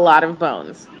a lot of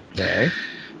bones. Okay.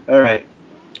 All right.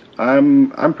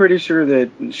 I'm pretty sure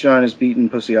that Sean has beaten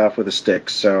pussy off with a stick,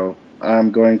 so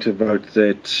I'm going to vote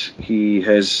that he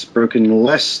has broken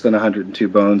less than 102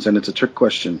 bones, and it's a trick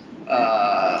question.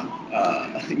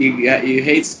 You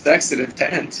hate sex in a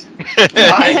tent.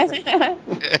 Why?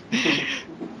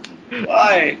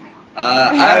 Why?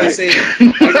 I would say.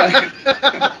 Why?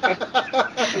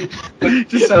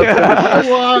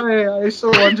 I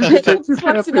so I just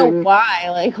want to know why.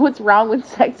 Like, what's wrong with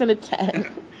sex in a tent?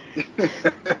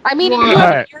 I mean, if you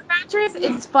have a air mattress,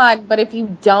 it's fun, but if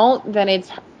you don't, then it's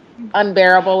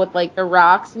unbearable with like the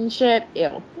rocks and shit. Ew.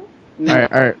 All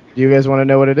right. Do you guys want to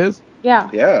know what it is? Yeah.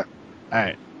 Yeah. All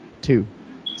right. 2.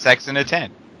 Sex in a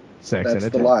tent. Sex That's in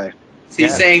a the tent. lie.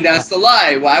 He's saying that's the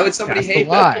lie. Why would somebody That's hate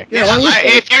the lie. that?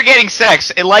 Yeah, If you're getting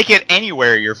sex, like it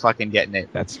anywhere, you're fucking getting it.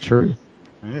 That's true.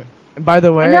 Yeah. And by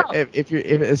the way, know. if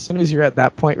as soon as you're at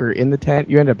that point where you're in the tent,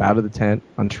 you end up out of the tent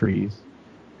on trees,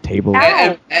 tables.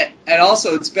 Ow. And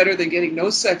also, it's better than getting no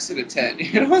sex in a tent.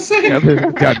 You know what I'm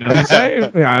saying? Got nothing to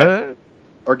say. Yeah.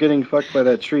 Or getting fucked by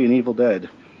that tree in Evil Dead.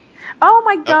 Oh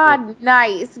my god,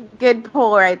 nice. Good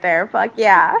pull right there. Fuck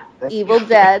yeah. Evil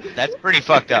Dead. That's pretty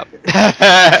fucked up. You want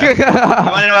to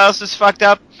know what else is fucked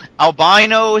up?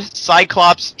 Albino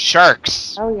Cyclops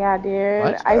sharks. Oh yeah, dude.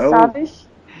 What? I Oh. saw this.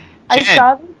 I Jen.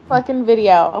 saw this fucking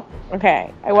video.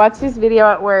 Okay, I watched this video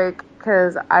at work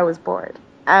because I was bored,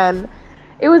 and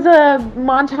it was a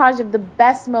montage of the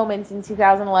best moments in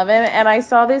 2011. And I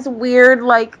saw this weird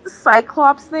like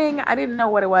Cyclops thing. I didn't know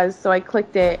what it was, so I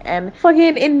clicked it. And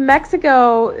fucking in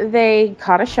Mexico, they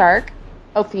caught a shark,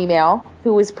 a female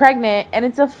who was pregnant, and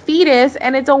it's a fetus,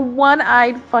 and it's a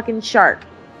one-eyed fucking shark,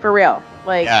 for real.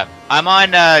 Like, Yeah, I'm on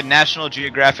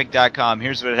nationalgeographic.com.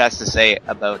 Here's what it has to say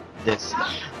about this.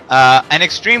 An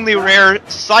extremely rare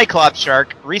Cyclops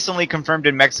shark, recently confirmed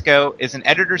in Mexico, is an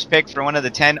editor's pick for one of the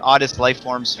 10 oddest life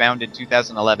forms found in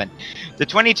 2011. The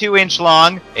 22-inch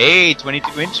long,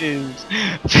 22 inches,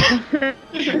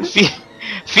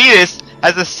 fetus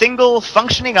has a single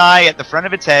functioning eye at the front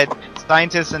of its head,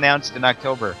 scientists announced in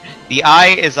October. The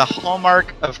eye is a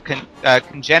hallmark of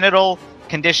congenital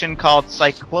condition called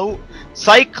cyclopia?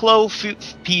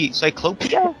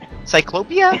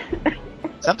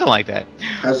 Something like that.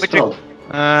 How's it Which spelled?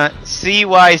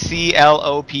 Cyclopia,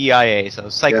 so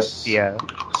cyclopia.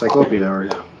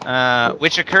 Cyclopia,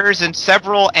 Which occurs in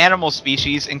several animal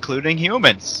species, including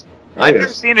humans. Oh, I've yes.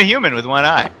 never seen a human with one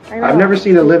eye. I've never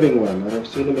seen a living one. I've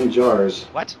seen them in jars.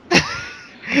 What?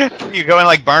 You going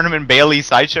like Barnum and Bailey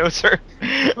sideshow, sir?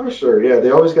 Oh, sure, yeah. They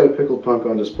always got a pickled punk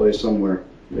on display somewhere.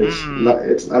 I'm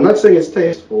not saying it's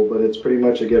tasteful, but it's pretty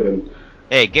much a given.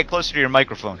 Hey, get closer to your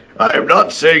microphone. I'm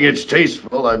not saying it's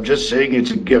tasteful. I'm just saying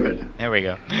it's a given. There we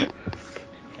go.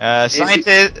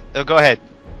 Scientist. Oh, go ahead.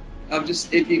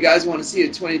 Just if you guys want to see a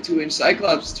 22-inch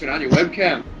Cyclops, turn on your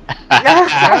webcam.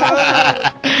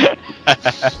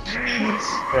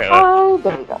 Oh,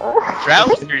 there we go.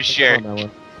 Trouser shirt.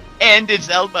 And it's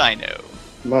albino.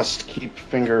 Must keep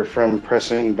finger from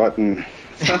pressing button.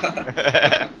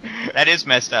 That is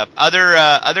messed up.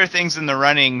 Other things in the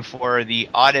running for the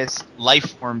oddest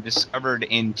life form discovered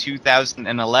in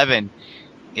 2011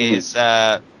 is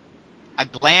a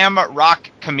glam rock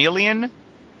chameleon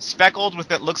speckled with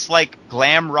what looks like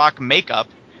glam rock makeup.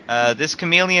 This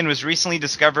chameleon was recently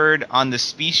discovered on the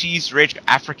species-rich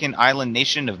African island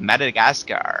nation of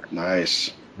Madagascar.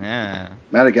 Nice. Yeah.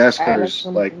 Madagascar's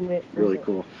like really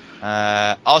cool.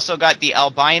 Also got the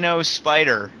albino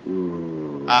spider.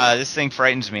 Ooh. This thing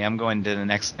frightens me. I'm going to the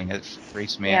next thing. It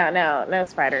freaks me Yeah, out. no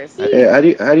spiders. Hey, how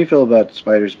do you feel about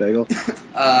spiders, Bagel?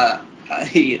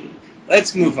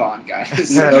 Let's move on,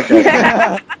 guys. Okay.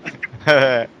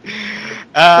 Fair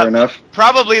enough.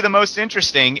 Probably the most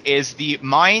interesting is the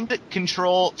mind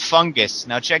control fungus.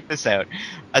 Now check this out.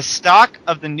 A stock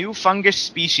of the new fungus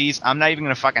species, I'm not even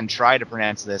going to fucking try to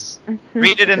pronounce this.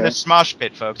 Read it in the Smosh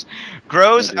Pit, folks.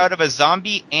 Grows out of a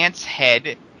zombie ant's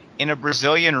head in a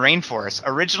Brazilian rainforest.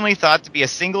 Originally thought to be a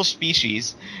single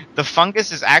species, the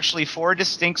fungus is actually 4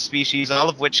 distinct species, all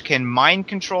of which can mind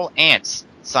control ants,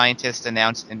 scientists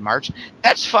announced in March.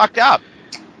 That's fucked up.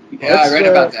 Yeah, I read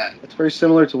about that. It's very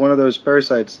similar to one of those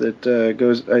parasites that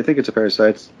goes. I think it's a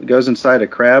parasite. It goes inside a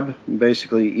crab, and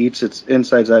basically eats its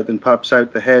insides out, then pops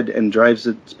out the head and drives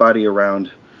its body around.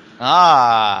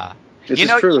 Ah. This you is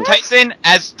know, true. Tyson,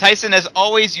 as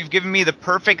always, you've given me the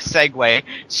perfect segue.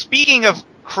 Speaking of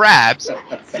crabs.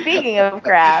 Speaking of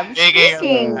crabs.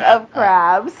 Speaking of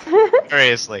crabs.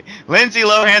 Seriously. Lindsay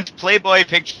Lohan's Playboy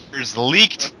pictures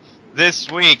leaked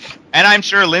this week. And I'm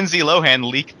sure Lindsay Lohan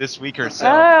leaked this week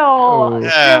herself. Oh,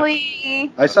 Yeah.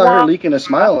 silly. I saw her leaking a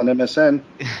smile on MSN.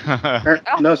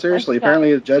 No, seriously.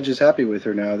 Apparently, the judge is happy with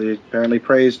her now. They apparently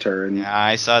praised her. And Yeah,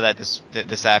 I saw that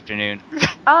this afternoon.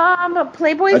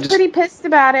 Playboy's pretty pissed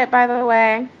about it, by the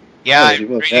way. Yeah, I she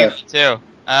was, agree yeah. too.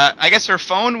 I guess her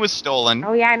phone was stolen.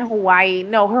 Oh yeah, in Hawaii.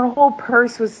 No, her whole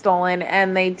purse was stolen,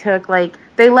 and they took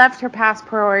they left her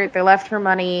passport, they left her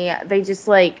money,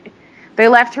 they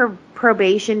left her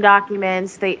probation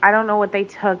documents. I don't know what they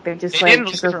took. They just They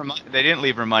didn't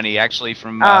leave her money. Actually,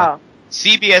 from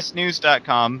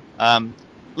CBSNews.com.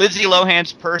 Lindsay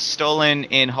Lohan's purse stolen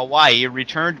in Hawaii,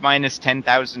 returned minus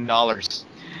 $10,000.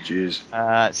 Jeez.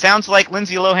 Sounds like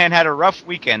Lindsay Lohan had a rough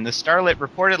weekend. The starlet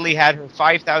reportedly had her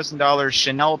 $5,000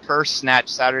 Chanel purse snatched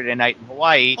Saturday night in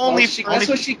Hawaii. That's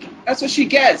what she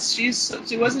gets.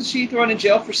 Wasn't she thrown in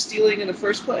jail for stealing in the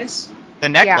first place? The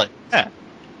necklace. Yeah.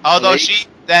 Although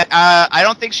I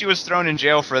don't think she was thrown in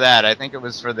jail for that. I think it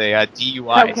was for the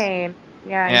DUI. Cocaine.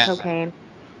 Yeah, cocaine.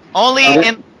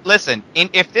 Listen,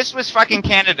 if this was fucking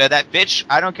Canada, that bitch,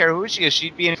 I don't care who she is,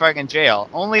 she'd be in fucking jail.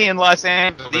 Only in Los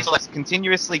Angeles, these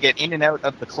continuously get in and out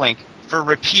of the clink for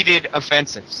repeated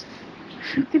offenses.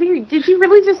 Did you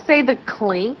really just say the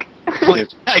clink?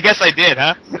 I guess I did,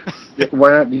 huh? Why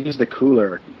not use the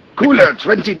cooler? Cooler,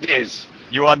 20 days.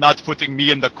 You are not putting me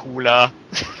in the cooler.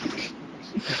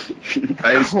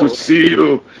 Nice to see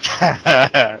you.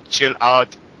 Chill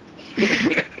out.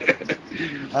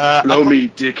 Blow me,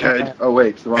 dickhead. Oh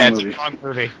wait, it's the wrong movie. Wrong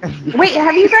movie. Wait,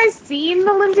 have you guys seen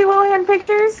the Lindsay Lohan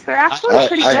pictures? They're actually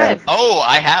pretty good. have. Oh,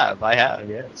 I have.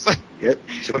 Yes. Yep.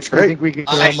 So it's I great. think we can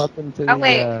climb up into the. Oh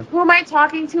wait, who am I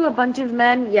talking to? A bunch of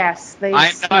men? Yes, they've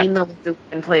seen the Lindsay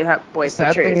Lohan Playboy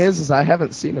Sad pictures. thing is I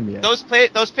haven't seen them yet.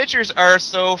 Those pictures are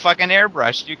so fucking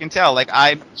airbrushed. You can tell.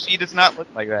 She does not look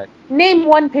like that. Name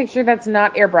one picture that's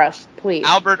not airbrushed, please.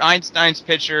 Albert Einstein's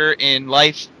picture in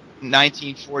Life,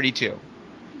 1942.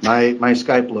 My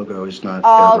Skype logo is not.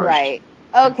 All airbrushed. right.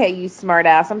 Okay, you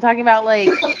smartass. I'm talking about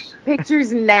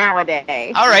pictures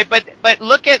nowadays. All right, but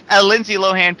look at a Lindsay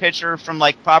Lohan picture from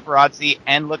paparazzi,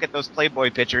 and look at those Playboy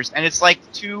pictures, and it's like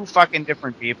two fucking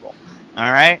different people.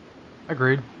 All right.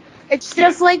 Agreed. It's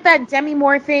just like that Demi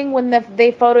Moore thing when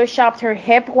they photoshopped her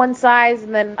hip one size,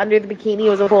 and then under the bikini it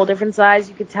was a whole different size.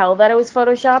 You could tell that it was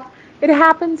photoshopped. It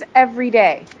happens every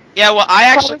day. Yeah, well,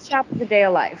 Photoshop is a day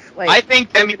of life. I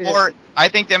think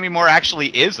Demi Moore actually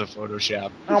is a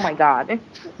Photoshop. Oh my god.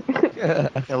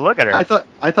 Look at her.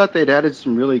 I thought they'd added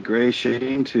some really gray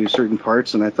shading to certain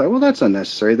parts, and I thought, well, that's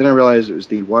unnecessary. Then I realized it was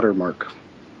the watermark.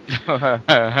 Right.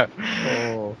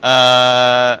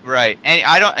 And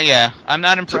I'm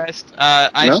not impressed.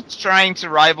 I'm trying to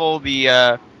rival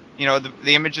the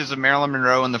images of Marilyn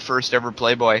Monroe in the first ever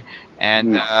Playboy,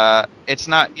 and it's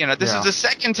not. This is the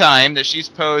second time that she's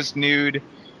posed nude,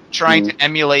 trying to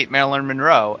emulate Marilyn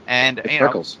Monroe, and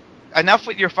freckles. enough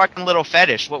with your fucking little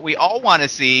fetish. What we all want to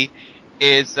see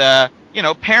is,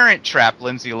 Parent Trap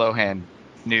Lindsay Lohan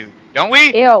nude, don't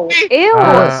we? Ew.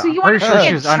 So you want pretty to sure see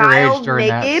she a was underage child during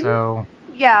that, naked? so.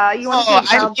 Yeah, you want to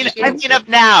see a child naked? Of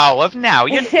now.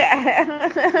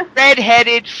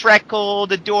 Red-headed,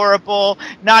 freckled, adorable,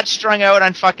 not strung out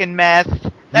on fucking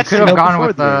meth. You could have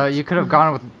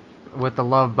gone with the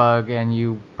Love Bug, and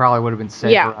you probably would have been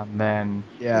safer on then.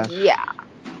 Yeah. Yeah.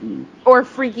 Or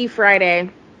Freaky Friday.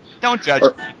 Don't judge.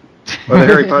 Or the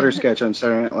Harry Potter sketch on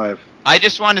Saturday Night Live. I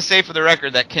just want to say for the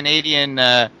record that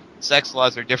Canadian sex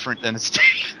laws are different than the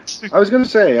States. I was going to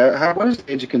say, what is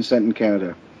the age of consent in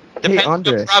Canada? Depends on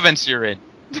the province you're in.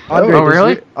 Andre, oh,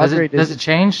 really? Andre, does it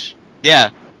change? Yeah.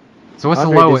 So what's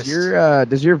Andre, the lowest?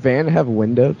 Does your van have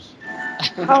windows?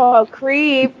 Oh,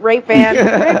 creep. Rape van.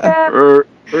 Are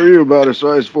you about a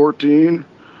size 14?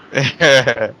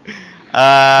 No.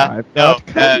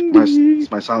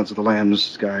 My Silence of the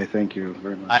Lambs guy, thank you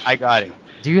very much. I got it.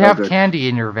 Do you have candy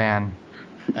in your van?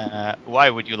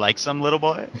 Why? Would you like some, little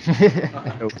boy?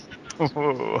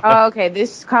 Oh, okay,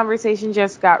 this conversation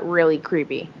just got really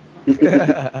creepy. What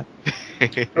do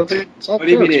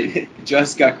you mean it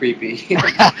just got creepy? You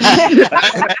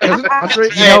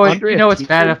know it's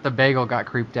bad if the bagel got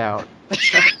creeped out.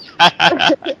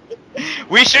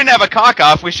 We shouldn't have a cock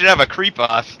off. We should have a creep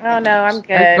off. Oh no, I'm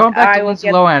good. Hey, going back I to will Lindsay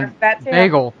get Lohan, that too.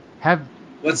 bagel.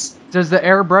 Does the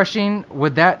airbrushing,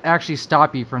 would that actually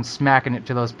stop you from smacking it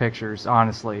to those pictures?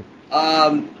 Honestly.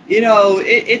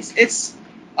 It's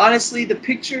honestly the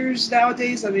pictures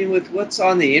nowadays. I mean, with what's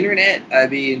on the internet, I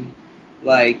mean,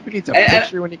 like Who needs a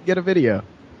picture when you can get a video?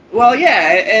 Well, yeah,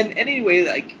 and anyway,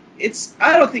 like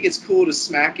I don't think it's cool to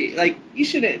smack it. Like you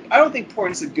shouldn't. I don't think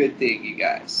porn's a good thing, you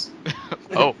guys.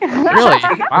 Oh, really?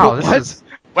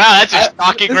 Wow, that's a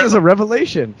shocking. This is a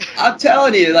revelation. I'm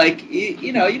telling you, like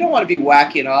you don't want to be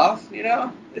whacking off.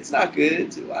 It's not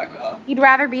good to whack off. You'd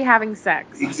rather be having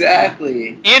sex.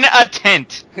 Exactly. In a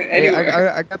tent. Anyway.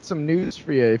 I got some news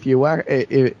for you. If you whack,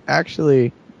 it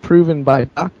actually proven by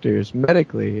doctors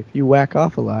medically, if you whack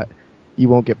off a lot, you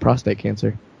won't get prostate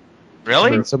cancer.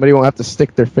 Really? And somebody won't have to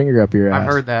stick their finger up your ass. I've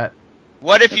heard that.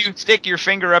 What if you stick your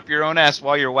finger up your own ass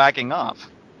while you're whacking off?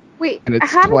 Wait, and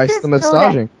it's twice the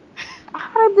massaging.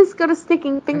 How did this go to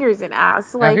sticking fingers in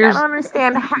ass? Like, I don't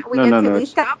understand how we get to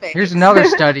these topics. Here's another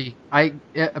study.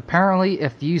 Apparently,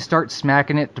 if you start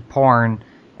smacking it to porn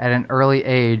at an early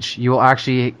age, you will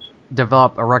actually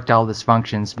develop erectile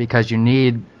dysfunctions because you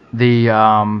need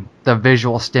the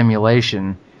visual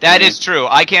stimulation. That is true.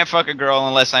 I can't fuck a girl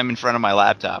unless I'm in front of my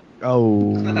laptop.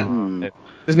 Oh. Doesn't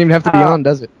even have to be on,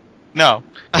 does it? No.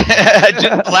 Just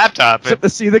a laptop. Except to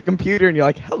see the computer and you're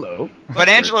like, hello. But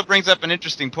Angela brings up an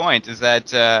interesting point, is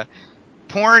that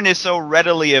porn is so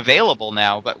readily available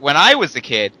now. But when I was a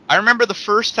kid, I remember the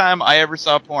first time I ever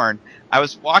saw porn. I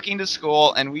was walking to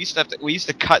school, and we used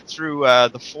to cut through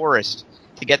the forest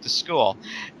to get to school.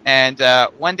 And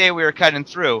one day we were cutting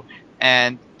through,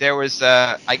 and there was,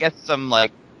 I guess,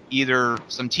 either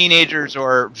some teenagers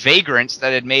or vagrants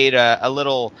that had made a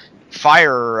little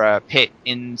fire pit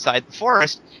inside the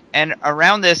forest, and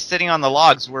around this, sitting on the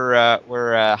logs,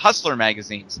 were Hustler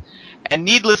magazines. And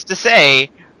needless to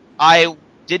say, I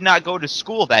did not go to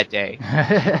school that day.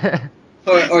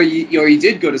 or you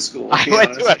did go to school. I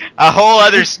went to a whole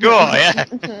other school, yeah.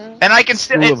 And I can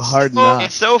still,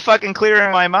 it's so fucking clear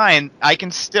in my mind, I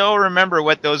can still remember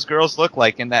what those girls look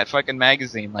like in that fucking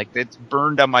magazine. Like, it's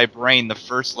burned on my brain, the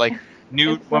first,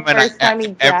 nude woman first time he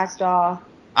jacked off.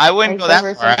 I wouldn't go that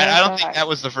far. I don't think that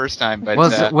was the first time.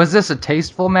 But was this a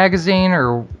tasteful magazine,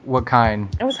 or what kind?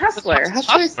 It was Hustler.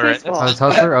 Hustler's tasteful. Oh, it's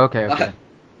Hustler? Okay.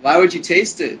 Why would you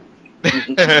taste it?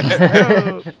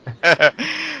 It's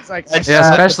like,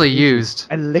 especially used.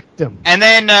 I licked them. And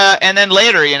then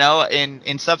later,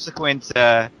 in subsequent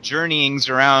journeyings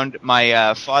around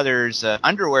my father's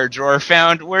underwear drawer,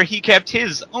 found where he kept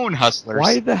his own Hustlers.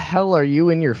 Why the hell are you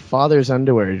in your father's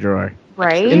underwear drawer?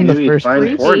 Right? In the first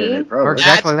place. For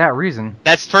exactly that reason.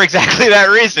 That's for exactly that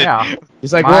reason. Yeah.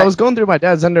 He's like, I was going through my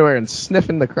dad's underwear and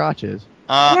sniffing the crotches.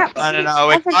 I don't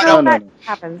know.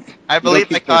 I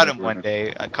believe I caught him one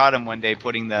day. I caught him one day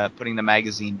putting the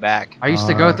magazine back. I used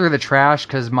to go through the trash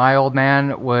because my old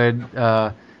man would,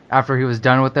 after he was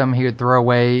done with them, he would throw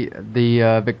away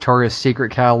the Victoria's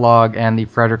Secret catalog and the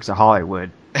Fredericks of Hollywood.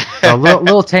 So a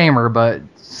little tamer, but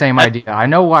same idea. I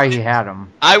know why he had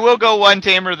them. I will go one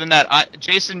tamer than that.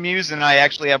 Jason Mewes and I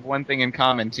actually have one thing in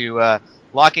common, to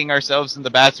locking ourselves in the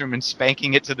bathroom and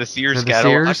spanking it to the Sears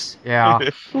catalog. Sears? Yeah.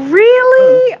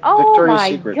 Really? Oh Victoria's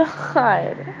my Secret.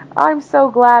 god. I'm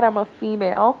so glad I'm a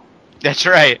female. That's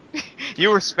right.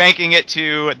 You were spanking it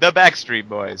to the Backstreet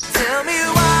Boys. Tell me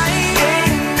why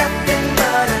ain't nothing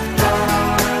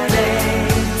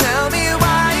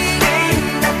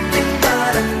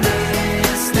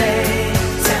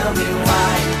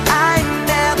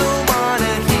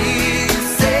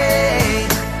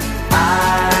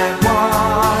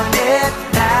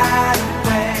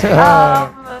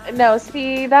No,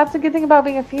 see, that's the good thing about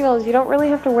being a female is you don't really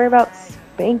have to worry about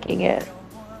spanking it.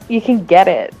 You can get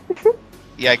it.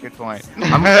 Yeah, good point.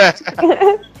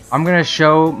 I'm gonna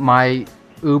show my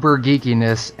uber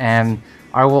geekiness, and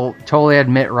I will totally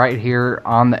admit right here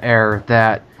on the air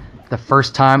that the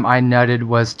first time I nutted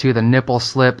was to the nipple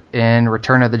slip in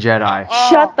Return of the Jedi.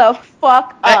 Shut the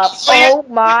fuck up. Oh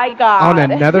my god.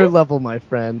 On another level, my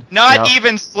friend. Not Yep.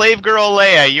 even Slave Girl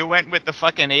Leia. You went with the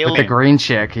fucking alien. With the green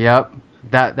chick, yep.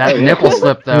 That nipple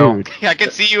slip, though. Dude. I can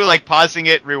see you like pausing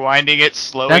it, rewinding it,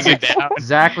 slowing That's it down.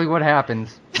 exactly what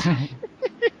happens.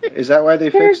 Is that why they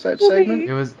fixed that segment?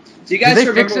 It was. Do you guys Did they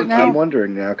remember fix it when now? I'm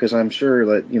wondering now because I'm sure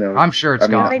that I'm sure it's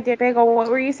gone. Wait, Bagel, what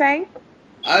were you saying?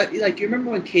 Like, you remember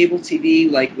when cable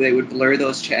TV, like, they would blur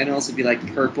those channels? It'd be,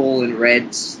 like, purple and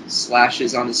red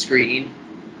slashes on the screen.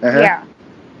 Uh-huh. Yeah.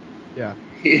 Yeah.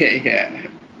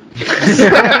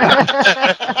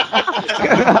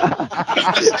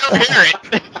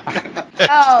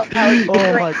 Oh, that was Oh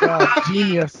great. my god,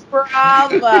 genius.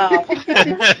 Bravo.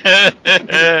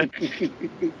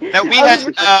 Now we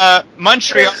had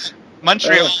Montreal.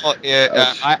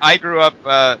 I grew up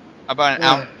about an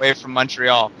hour away from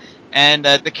Montreal, and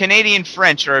the Canadian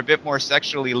French are a bit more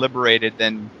sexually liberated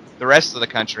than the rest of the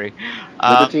country.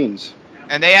 Libertines.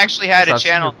 And they actually had a That's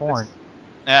channel. porn.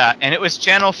 Yeah, and it was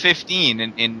Channel 15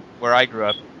 in where I grew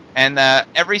up. And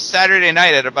every Saturday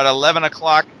night at about 11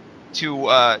 o'clock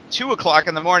to 2 o'clock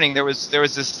in the morning, there was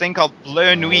this thing called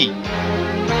Bleu Nuit.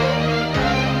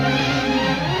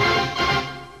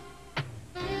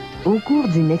 Au cours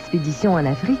d'une expédition en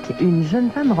Afrique, une jeune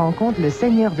femme rencontre le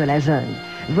seigneur de la jungle.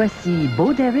 Voici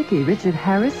Bo Derek et Richard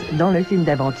Harris dans le film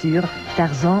d'aventure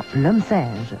Tarzan, l'homme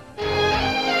singe.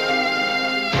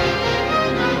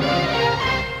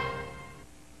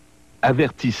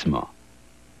 Avertissement.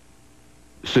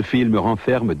 Ce film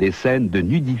renferme des scènes de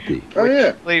nudité. Oh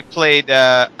yeah. They played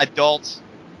adult,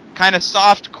 kind of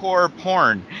soft-core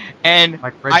porn, and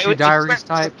Like Red Shoe Diaries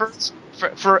type?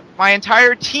 For my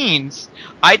entire teens,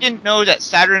 I didn't know that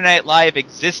Saturday Night Live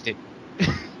existed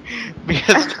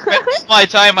because I spent all my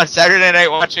time on Saturday night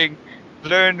watching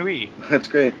Bleu Nuit. That's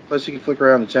great. Plus, you can flick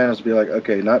around the channels and be like,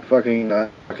 okay, not fucking,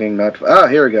 not fucking, not. Ah,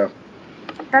 here we go.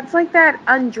 That's like that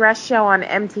Undress show on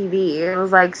MTV. It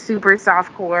was like super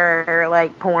softcore,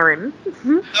 like porn.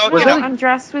 Was it?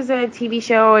 Undressed was a TV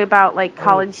show about like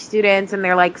college students and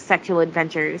their like sexual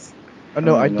adventures. Oh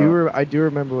no, I no. do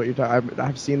remember what you're talking.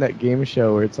 I've seen that game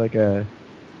show where it's like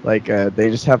they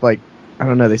just have like, I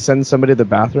don't know, they send somebody to the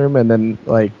bathroom and then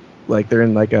like they're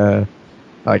in like a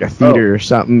theater or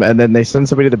something, and then they send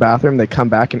somebody to the bathroom, they come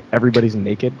back and everybody's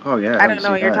naked. Oh yeah. I don't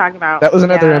know what you're talking about. That was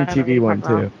another Yeah, I don't know what MTV you're one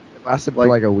talking too. about. It lasted for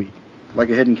like a week. Like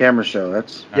a hidden camera show.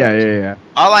 That's Yeah.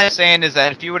 All I'm saying is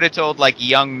that if you would have told like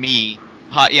young me,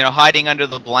 hiding under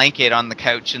the blanket on the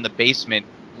couch in the basement,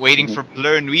 waiting for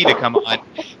Bleu Nuit to come on,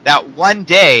 that one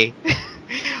day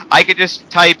I could just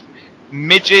type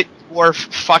midget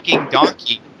dwarf fucking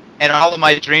donkey, and all of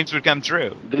my dreams would come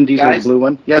true. Vin Diesel's blue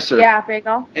one. Yes, sir. Yeah,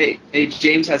 Bagel. Hey,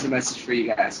 James has a message for you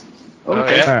guys.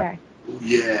 Okay. Okay.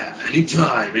 Yeah,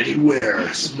 anytime, anywhere,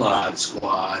 Smod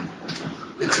Squad.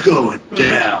 It's going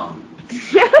down.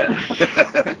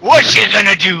 What you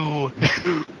gonna do?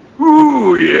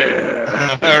 Ooh,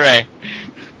 yeah. All right.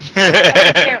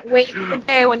 I can't wait for the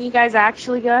day when you guys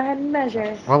actually go ahead and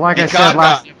measure. Well, like I said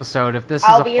last episode, if this is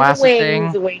I'll a be in the plastic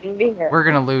wings thing, waiting to hear. we're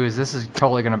gonna lose. This is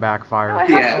totally gonna backfire. No, it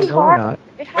has to be hard.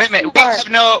 It has Wait a to minute. be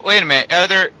hard. Wait a minute. Are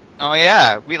there? Oh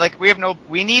yeah. We have no.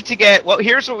 We need to get. Well,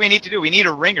 here's what we need to do. We need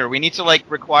a ringer. We need to like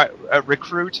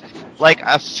recruit like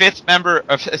a sixth member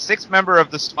of the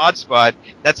Smod Squad.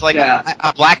 That's like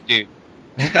a black dude.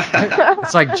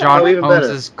 It's like John even better.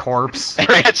 Holmes' corpse.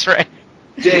 That's right.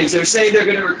 James, they're saying they're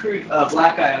going to recruit a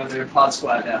black guy on their pod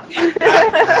squad now.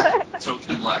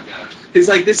 Token black guy. He's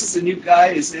like, this is a new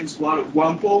guy. His name's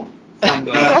Wampo.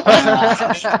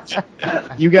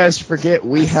 You guys forget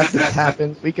we have to tap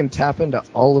in. We can tap into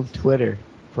all of Twitter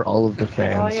for all of the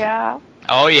fans. Oh yeah.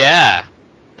 Oh yeah.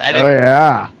 That is. Oh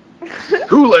yeah.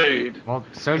 Kool-Aid. Well,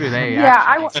 so do they. Yeah,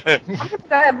 actually. I'm gonna go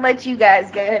ahead and let you guys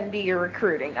go ahead and do your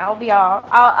recruiting. I'll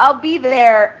be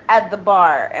there at the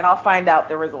bar and I'll find out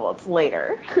the results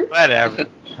later. Whatever.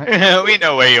 We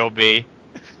know where you'll be.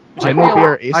 Jen will be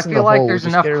our ace I in the feel like hole. there's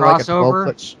Just enough get her like a crossover.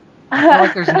 12-foot I feel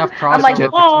like there's enough crossover I'm like,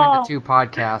 between "Oh." the two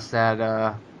podcasts that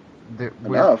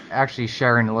we're Enough. actually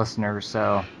sharing listeners.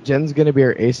 So Jen's gonna be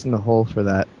our ace in the hole for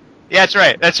that. Yeah, that's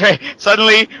right. That's right.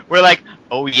 Suddenly we're like,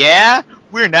 oh yeah,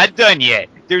 we're not done yet.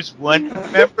 There's one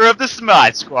member of the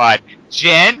Smod Squad,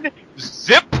 Jen.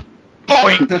 Zip.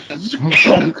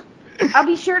 Boing. I'll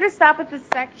be sure to stop at the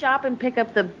sex shop and pick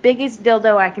up the biggest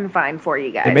dildo I can find for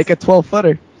you guys. They make a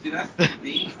 12-footer. See, that's the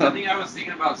thing. I think I was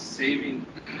thinking about saving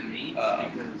the name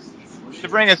because. To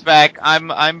bring us back,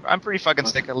 I'm pretty fucking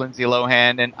sick of Lindsay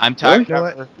Lohan, and I'm tired.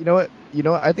 You know what?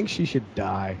 I think she should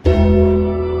die.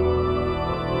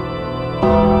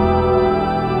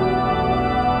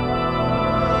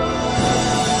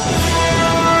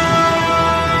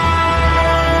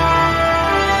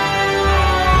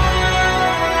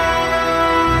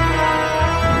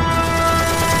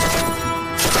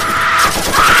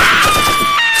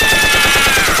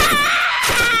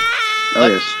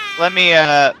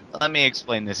 Let me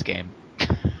explain this game.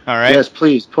 All right. Yes,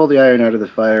 please pull the iron out of the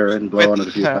fire and blow on it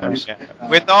a few times.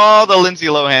 With all the Lindsay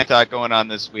Lohan talk going on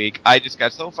this week, I just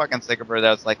got so fucking sick of her that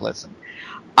I was like, listen,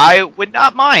 I would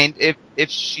not mind if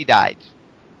she died.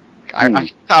 I'm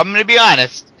gonna be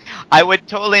honest. I would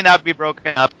totally not be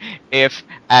broken up if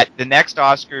at the next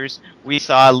Oscars we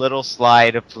saw a little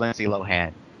slide of Lindsay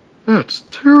Lohan. That's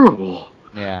terrible.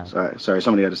 Yeah. Sorry,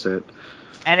 somebody had to say it.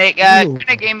 And it kind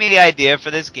of gave me the idea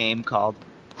for this game called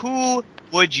Who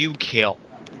Would You Kill?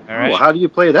 All right. Well, how do you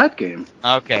play that game?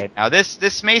 Okay, now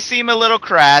this may seem a little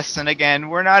crass, and again,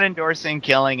 we're not endorsing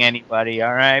killing anybody,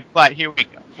 all right? But here we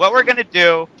go. What we're going to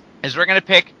do is we're going to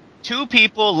pick 2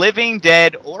 people, living,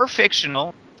 dead, or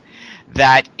fictional,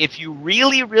 that if you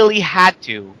really, really had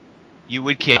to, you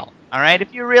would kill, all right?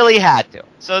 If you really had to.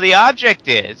 So the object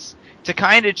is to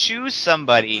kind of choose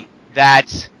somebody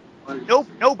that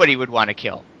nobody would want to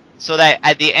kill, so that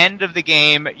at the end of the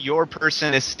game, your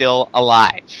person is still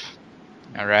alive.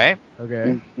 All right.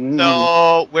 Okay.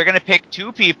 So we're gonna pick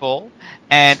 2 people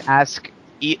and ask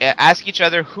each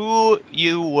other who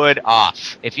you would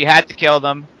off. If you had to kill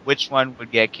them, which one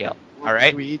would get killed? All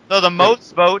right. So the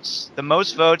most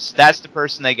votes, that's the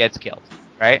person that gets killed.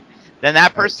 Right. Then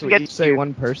that person so gets. Each say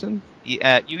one person. You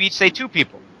each say 2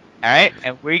 people. All right,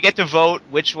 and we get to vote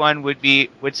which one would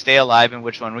stay alive and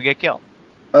which one would get killed.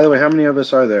 By the way, how many of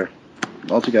us are there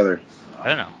altogether? I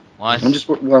don't know. One.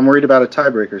 I'm worried about a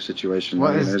tiebreaker situation.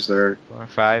 What is there? 4,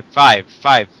 5,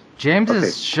 5. James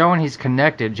is showing he's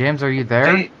connected. James, are you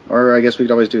there? Or I guess we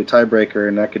could always do a tiebreaker,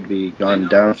 and that could be gone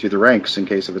down through the ranks in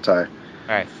case of a tie. All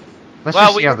right. Let's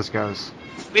just see how this goes.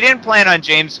 We didn't plan on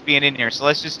James being in here, so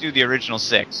let's just do the original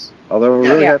 6. Although we're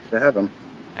really happy to have him.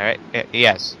 All right.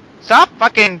 Yes. Stop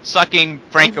fucking sucking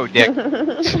Franco dick.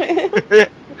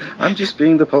 I'm just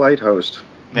being the polite host.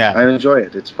 Yeah. I enjoy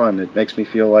it. It's fun. It makes me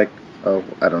feel like, I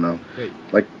don't know,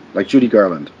 like Judy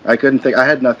Garland. I couldn't think. I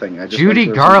had nothing. I just Judy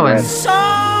Garland.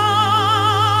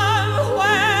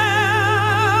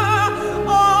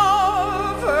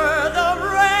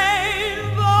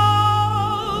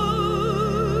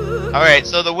 All right.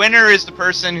 So the winner is the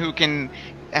person who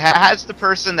has the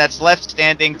person that's left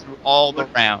standing through all the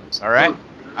rounds. All right.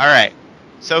 All right.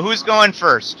 So who's going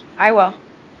first? I will.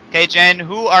 Okay, Jen.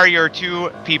 Who are your 2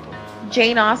 people?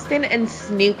 Jane Austen and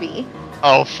Snoopy.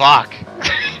 Oh fuck.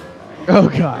 Oh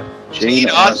god. Jane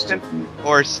Austen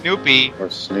or Snoopy.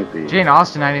 Jane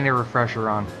Austen, I need a refresher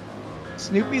on.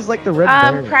 Snoopy's like the red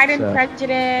bear. Pride and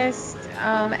Prejudice.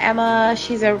 Emma,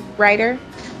 she's a writer.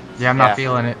 Yeah, I'm not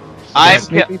feeling it.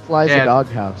 Snoopy flies a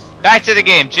doghouse. Back to the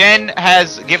game. Jen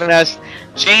has given us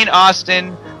Jane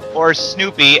Austen or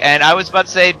Snoopy, and I was about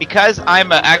to say, because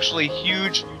I'm actually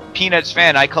huge Peanuts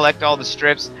fan, I collect all the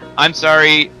strips. I'm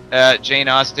sorry, Jane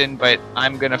Austen, but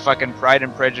I'm gonna fucking Pride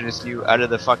and Prejudice you out of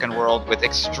the fucking world with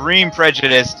Extreme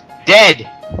Prejudice dead.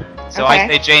 So I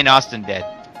say Jane Austen dead.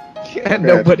 Yeah,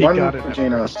 nobody got it.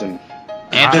 Jane Austen.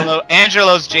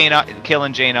 Angelo's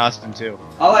killing Jane Austen too.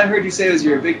 All I heard you say was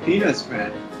you're a big Peanuts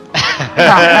fan.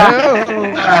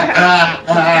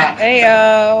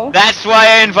 Heyo. That's why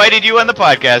I invited you on the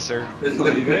podcast, sir.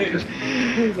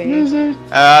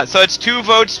 So it's 2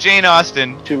 votes, Jane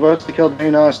Austen. 2 votes to kill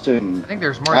Jane Austen. I think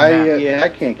there's more than that. Yeah, I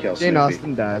can't kill Jane Snoopy.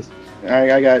 Austen dies.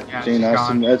 I got Jane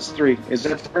Austen. That's 3. Is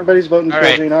that everybody's voting for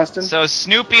Jane Austen? So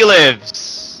Snoopy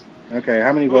lives. Okay,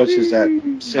 how many votes is that?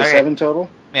 7 total?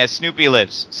 Yeah, Snoopy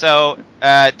lives. So,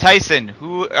 Tyson,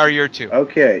 who are your 2?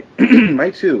 Okay,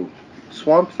 my 2.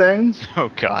 Swamp Thing.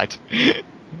 Oh god.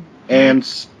 And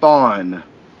Spawn.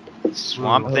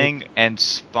 Swamp Thing and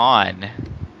Spawn.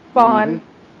 Spawn.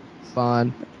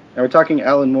 Spawn. And we're talking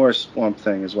Alan Moore's Swamp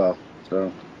Thing as well. So.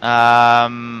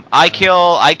 I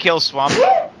kill Swamp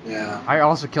Thing. Yeah. I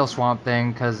also kill Swamp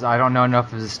Thing because I don't know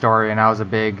enough of the story, and I was a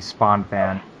big Spawn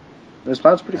fan. The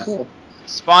Spawn's pretty cool.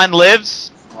 Spawn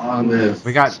lives. Spawn lives.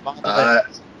 We got Spawn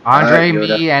lives. Andre,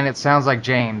 me, and it sounds like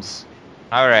James.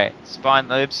 All right, Spawn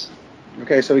lives.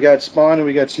 Okay, so we got Spawn and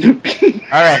we got Snoopy.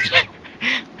 All right.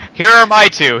 Here are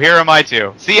my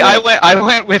two. See, I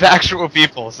went with actual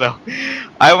people, so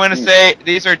I want to say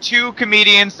these are two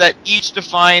comedians that each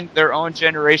defined their own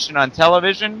generation on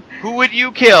television. Who would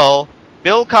you kill,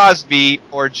 Bill Cosby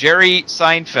or Jerry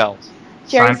Seinfeld?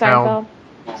 Jerry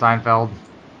Seinfeld.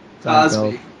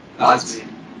 Cosby.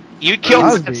 You'd kill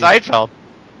Seinfeld.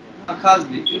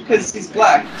 Cosby, because he's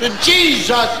black. Jesus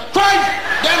Christ!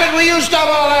 Damn it, will you stop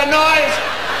all that noise?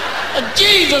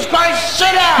 Jesus Christ,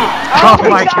 sit down! Oh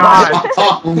my god!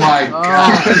 Oh my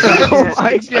god! Oh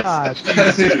my god! No,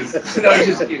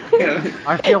 just kidding.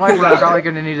 I feel like we're probably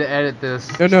gonna need to edit this.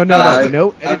 No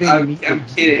editing. I'm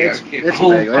kidding. It's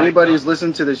Bagel. Anybody who's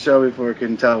listened to the show before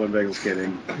can tell when Bagel's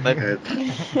kidding.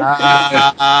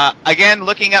 Again,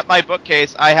 looking at my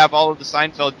bookcase, I have all of the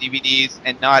Seinfeld DVDs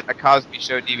and not a Cosby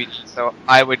Show DVD, so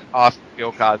I would off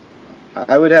Bill Cosby.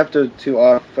 I would have to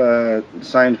off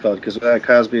Seinfeld, because without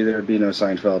Cosby there would be no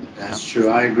Seinfeld. That's true.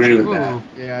 I agree with that.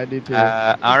 Yeah, I do too.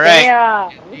 All right. Yeah.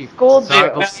 Gold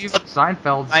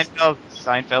Seinfeld's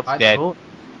dead.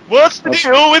 What's the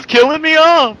deal with killing me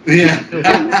off? Yeah.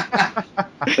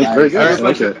 Very good. There's a I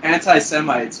bunch like of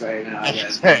anti-Semites right now, I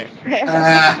guess.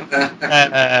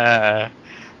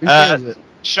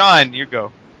 Sean, you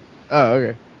go. Oh,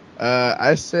 okay.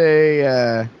 I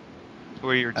say Who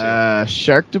are your two?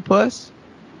 Sharktopus.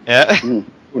 Yeah.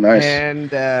 Nice. And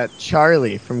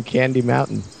Charlie from Candy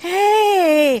Mountain.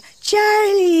 Hey,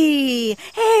 Charlie!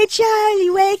 Hey, Charlie,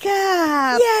 wake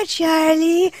up! Yeah,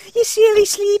 Charlie, you silly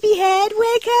sleepyhead,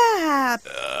 wake up!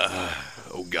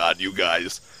 Oh god, you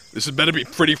guys. This had better be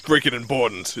pretty freaking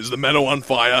important. Is the meadow on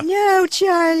fire? No,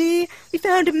 Charlie, we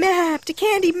found a map to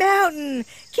Candy Mountain.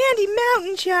 Candy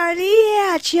Mountain, Charlie.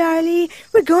 Yeah, Charlie,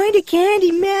 we're going to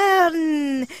Candy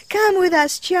Mountain. Come with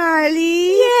us,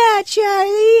 Charlie. Yeah,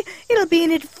 Charlie, it'll be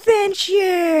an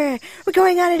adventure. We're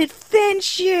going on an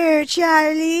adventure,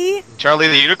 Charlie. Charlie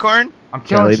the Unicorn? I'm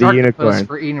killing Charlie the Unicorn. Sharktopus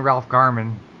for eating Ralph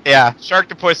Garman. Yeah,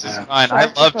 Sharktopus is fun.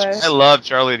 I love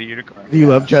Charlie the Unicorn. Do you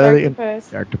love Charlie?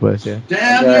 Sharktopus. Sharktopus, yeah.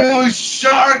 Damn you,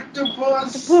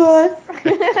 Sharktopus!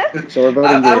 So we're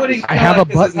voting. I wouldn't I have a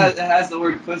because button. it has the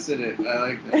word puss in it. I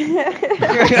like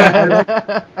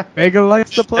that. Bagel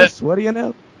likes the puss. What do you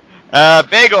know?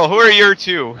 Bagel, who are your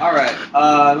two? All right,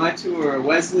 my two are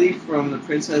Wesley from The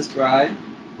Princess Bride.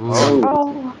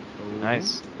 Oh,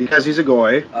 nice. Because he's a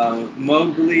goy.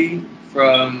 Mowgli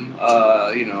from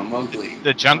Mowgli.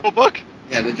 The Jungle Book?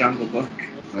 Yeah, the Jungle Book.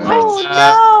 Oh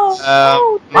no!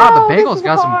 Wow, the Bagel's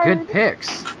got some good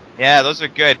picks. Yeah, those are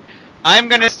good. I'm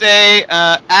gonna say,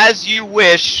 as you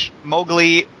wish,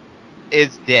 Mowgli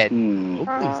is dead.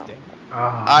 Mowgli's dead.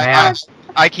 I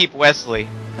keep Wesley.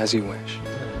 As you wish.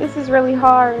 This is really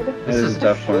hard. This is a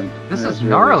tough one. This is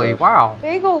gnarly. Wow.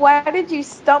 Bagel, why did you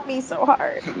stump me so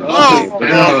hard?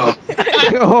 Oh!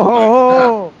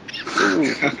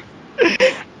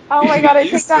 Oh my god, I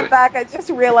take that back. I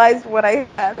just realized what I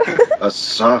had. A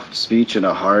soft speech and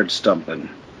a hard stumping.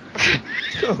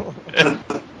 Okay,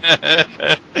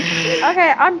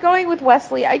 I'm going with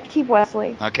Wesley. I keep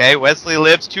Wesley. Okay, Wesley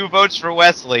lives. 2 votes for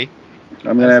Wesley.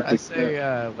 I'm gonna have to say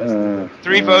Wesley.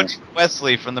 3 votes for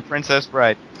Wesley from The Princess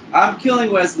Bride. I'm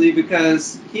killing Wesley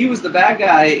because he was the bad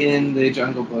guy in the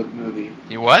Jungle Book movie.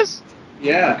 He was?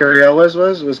 Yeah. Cary Elwes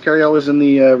was Cary Elwes in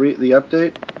the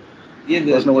update? Yeah,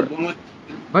 the one with.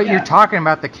 But you're talking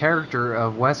about the character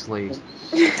of Wesley,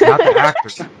 not the actor.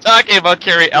 Talking about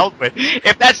Cary Elwes.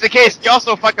 If that's the case, he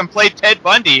also fucking played Ted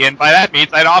Bundy, and by that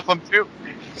means I'd off him too.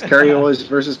 It's Cary Elwes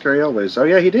versus Cary Elwes. Oh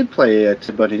yeah, he did play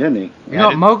Ted Bundy, didn't he? You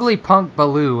know, Mowgli punked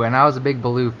Baloo, and I was a big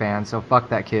Baloo fan, so fuck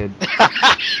that kid.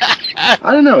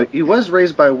 I don't know. He was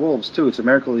raised by wolves too. It's a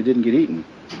miracle he didn't get eaten.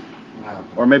 Wow.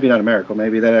 Or maybe not a miracle.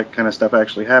 Maybe that kind of stuff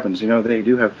actually happens. You know, they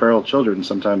do have feral children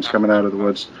sometimes coming out of the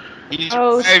woods.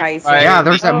 Oh, Tyson. Yeah,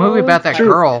 there's that movie about that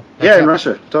girl. Yeah, in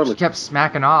Russia, totally. She kept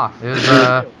smacking off. It was,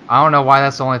 I don't know why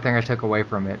that's the only thing I took away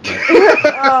from it. But.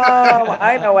 Oh,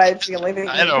 I know why it's the only thing.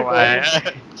 I know why.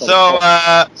 So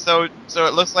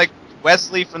it looks like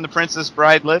Wesley from The Princess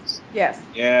Bride lives? Yes.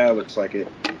 Yeah, looks like it.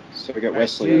 So we got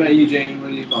Wesley. What about you, Jane? What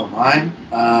do you Oh, mine?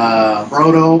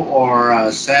 Frodo or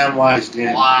Samwise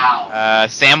Gamgee? Wow.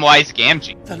 Samwise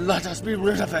Gamgee. Then let us be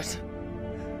rid of it.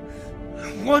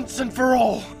 Once and for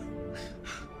all.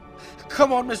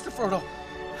 Come on, Mr. Frodo.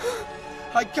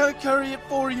 I can't carry it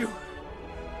for you.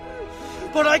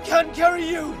 But I can carry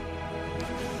you.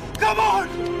 Come on!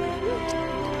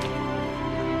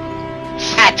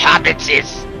 Fat Hobbits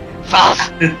is false.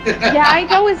 Yeah, I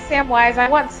go with Samwise. I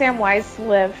want Samwise to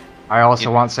live. I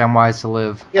also want Samwise to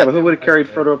live. Yeah, but who would have carried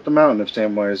Frodo up the mountain if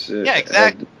Samwise? Yeah,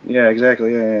 exactly. Yeah,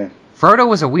 exactly. Yeah. Frodo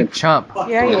was a weak chump.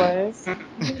 Yeah, he was.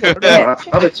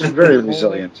 Hobbits are very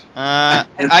resilient. I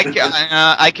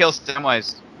kill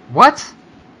Samwise. What?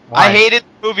 I hated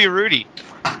the movie Rudy.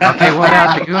 Okay, what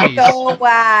about the Goonies? So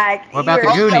whack. What about the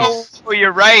Goonies? Oh,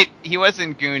 you're right. He was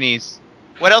in Goonies.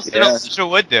 What else did Elijah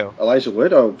Wood do? Elijah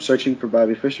Wood? Oh, Searching for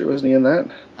Bobby Fischer, wasn't he in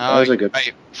that? That was a good.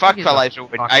 Fuck Elijah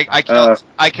Wood.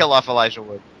 I kill off Elijah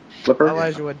Wood. Flipper?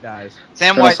 Elijah Wood dies.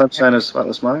 Samwise. Sunshine of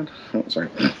Spotless Mind? Oh, sorry.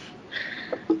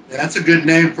 That's a good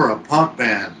name for a punk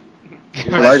band.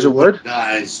 Elijah Wood?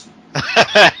 Dies.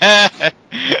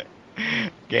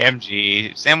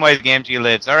 Gamgee. Samwise Gamgee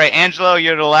lives. All right, Angelo,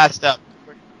 you're the last up.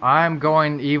 I'm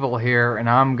going evil here, and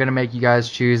I'm gonna make you guys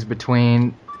choose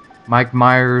between Mike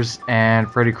Myers and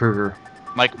Freddy Krueger.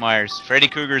 Mike Myers. Freddy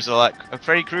Krueger's a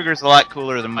lot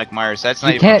cooler than Mike Myers. That's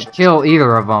not You can't kill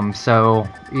either of them, so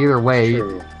either way.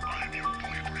 True.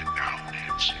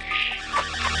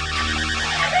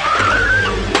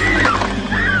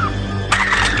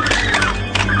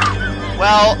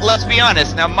 Well, let's be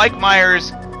honest. Now, Mike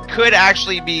Myers could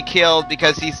actually be killed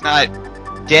because he's not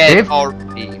dead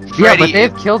already. Yeah, but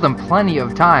they've killed him plenty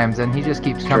of times, and he just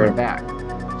keeps coming back.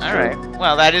 All right.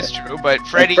 Well, that is true, but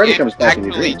Freddy is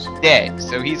actually dead,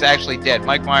 so he's actually dead.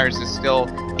 Mike Myers is still,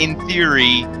 in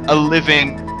theory, a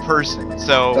living person.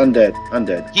 So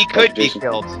undead. He could be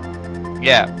killed.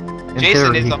 Yeah.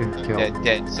 Jason is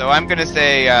dead. So I'm gonna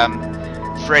say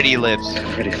Freddy lives.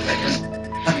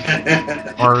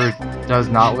 Or does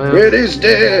not live. Freddy's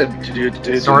dead.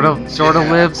 Sort of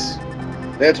lives.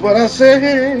 That's what I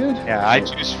said. Yeah, I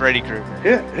choose Freddy Krueger.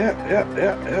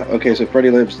 Yeah. Okay, so Freddy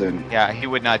lives then. Yeah, he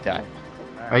would not die.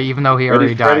 Even though he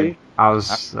already died. I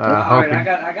was All right, hoping.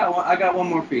 I got one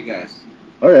more for you guys.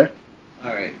 Okay.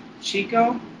 All right,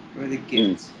 Chico or the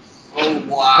Gins? Oh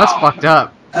wow. That's fucked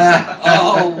up.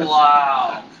 Oh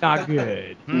wow. Not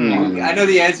good. I know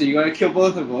the answer. You gotta kill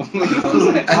both of them.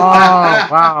 Oh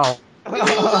wow.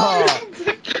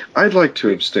 I'd like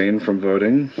to abstain from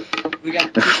voting. We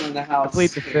got Chico in the house. Plead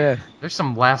the fifth. There's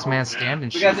some last man standing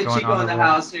We shit got the going Chico on in the over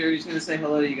house here. He's gonna say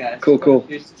hello to you guys. Cool.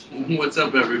 What's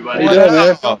up, everybody? How you doing,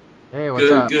 man? Hey,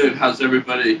 what's up? Good. How's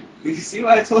everybody? You see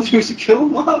why I told you we should kill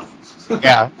him off?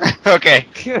 Yeah. Okay.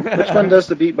 Which one does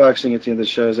the beatboxing at the end of the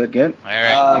show? Is that Gent? All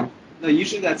right. No,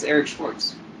 usually that's Eric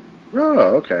Schwartz.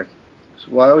 Oh, okay. So,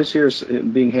 well, I always hear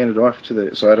it being handed off to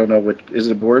the. So I don't know what is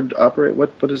it a board operate.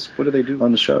 What do they do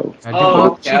on the show? Do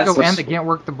both Chico and the Gint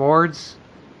work the boards?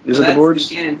 Is it the boards?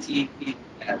 Gint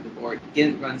at the board.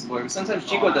 Gint runs the board, but sometimes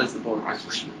Chico does the board.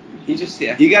 He just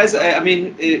You guys, I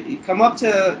mean, come up to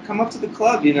the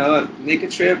club. You know, make a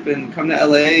trip and come to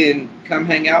LA and come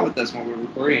hang out with us when we're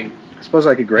recording. I suppose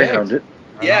I could Greyhound it.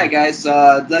 Yeah, guys,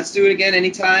 let's do it again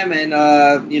anytime, and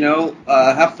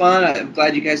have fun. I'm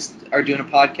glad you guys are doing a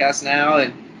podcast now,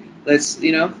 and let's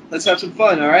have some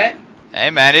fun. All right.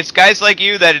 Hey man, it's guys like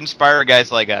you that inspire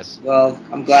guys like us. Well,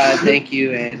 I'm glad. Thank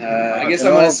you, and I guess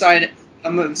I'm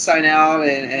gonna sign out,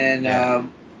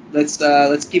 and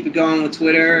let's keep it going with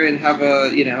Twitter, and have a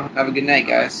good night,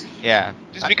 guys. Yeah,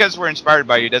 just because we're inspired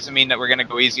by you doesn't mean that we're gonna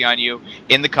go easy on you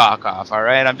in the cock off. All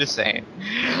right, I'm just saying.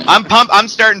 I'm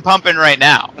starting pumping right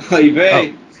now. Oh, you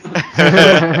bet.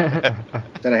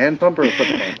 Then a hand pump or a foot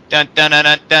pump? Dun dun dun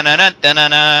dun dun dun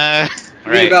dun dun.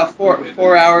 Give me about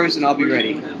 4 hours, and I'll be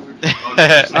ready. All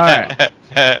right.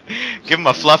 Give him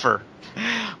a fluffer.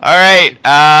 All right.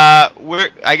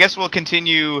 I guess we'll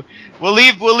continue. We'll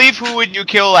leave. Who would you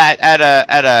kill at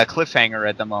a cliffhanger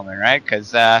at the moment, right?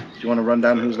 Because do you want to run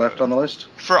down who's left on the list?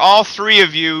 For all three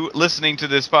of you listening to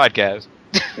this podcast,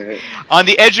 on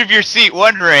the edge of your seat,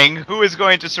 wondering who is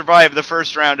going to survive the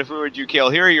first round of Who Would You Kill?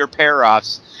 Here are your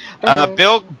pair-offs: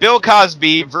 Bill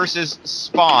Cosby versus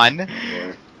Spawn.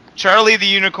 Yeah. Charlie the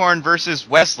Unicorn versus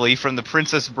Wesley from The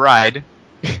Princess Bride.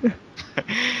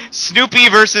 Snoopy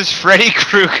versus Freddy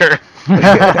Krueger.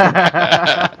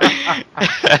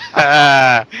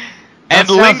 And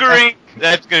lingering,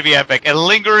 that's going to be epic. And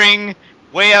lingering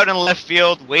way out in left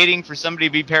field, waiting for somebody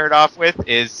to be paired off with,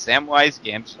 is Samwise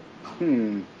Gamgee.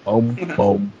 Boom.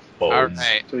 All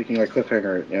right. So we can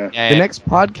cliffhanger it, yeah. The next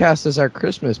podcast is our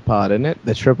Christmas pod, isn't it?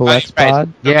 The Triple X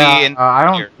pod? Yeah, I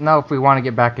don't know if we want to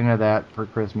get back into that for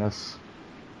Christmas.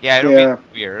 Yeah, it'll be in the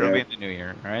new year. It'll be in the new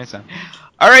year.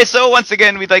 All right, so once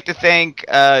again, we'd like to thank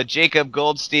Jacob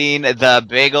Goldstein, the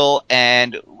Bagel,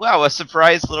 and, wow, a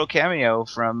surprise little cameo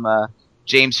from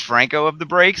James Franco of the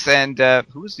Breaks, and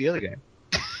who was the other guy?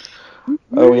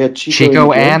 Oh, we had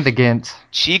Chico and the Gint.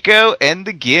 Chico and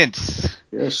the Gints.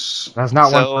 Yes. That's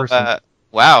not one person.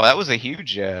 Wow, that was a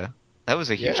huge crossover.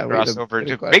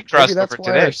 Big crossover maybe that's why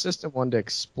today. Our system wanted to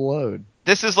explode.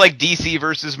 This is like DC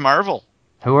versus Marvel.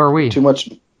 Who are we? Too much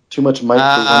Too much Mike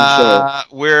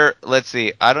for one show. Let's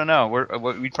see. I don't know.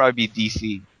 We'd probably be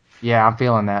DC. Yeah, I'm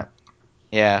feeling that.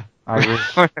 Yeah. I agree.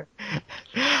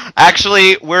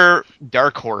 Actually, we're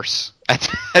Dark Horse at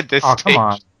this stage. Come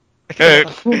on.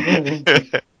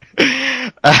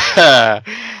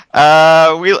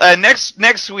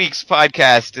 Next week's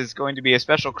podcast is going to be a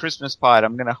special Christmas pod.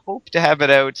 I'm going to hope to have it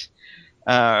out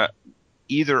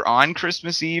either on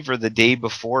Christmas Eve or the day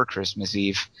before Christmas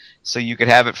Eve, so you could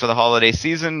have it for the holiday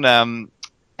season.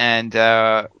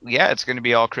 It's going to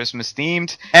be all Christmas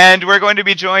themed, and we're going to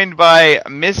be joined by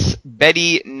Miss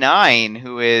Betty 9,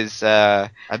 who is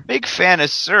a big fan of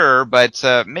Sir, but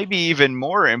maybe even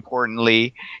more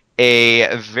importantly,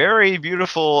 a very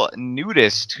beautiful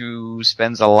nudist who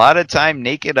spends a lot of time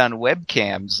naked on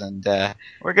webcams, and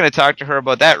we're going to talk to her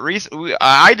about that.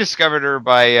 I discovered her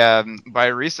by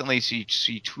recently. She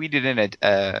tweeted in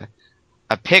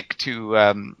a pic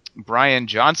to Brian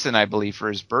Johnson, I believe, for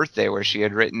his birthday, where she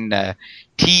had written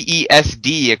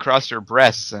TESD across her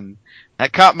breasts, and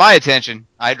that caught my attention.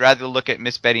 I'd rather look at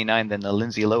Miss Betty 9 than the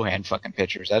Lindsay Lohan fucking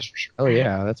pictures, that's for sure. Oh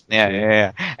yeah, that's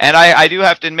yeah. And I do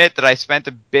have to admit that I spent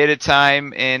a bit of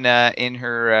time in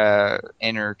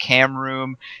her cam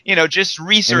room, just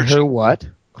researching. In her what?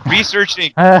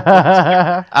 Researching.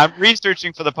 I'm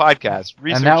researching for the podcast.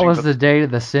 And that was the day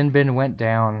the sin bin went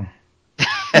down.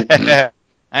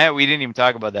 We didn't even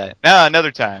talk about that. No,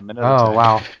 another time. Oh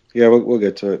wow. Yeah, we'll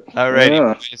get to it. All right.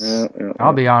 Yeah.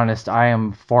 I'll be honest. I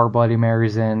am 4 Bloody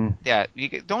Marys in. Yeah,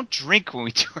 don't drink when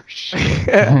we do our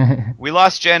shit. We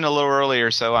lost Jen a little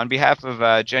earlier, so on behalf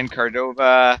of Jen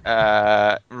Cardova,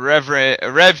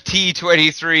 Rev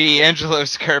T23, Angelo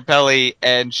Scarpelli,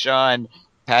 and Sean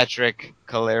Patrick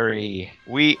Caleri,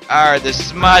 we are the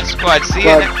Smod Squad. See you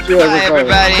next time,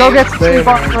 everybody. Go get some sleep.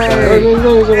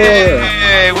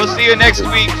 Hey, we'll see you next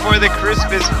week for the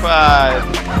Christmas pod.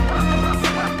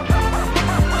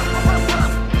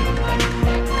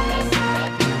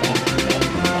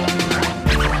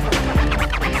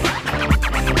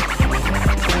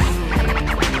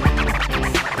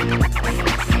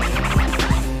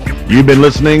 You've been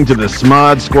listening to the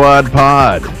Smod Squad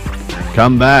Pod.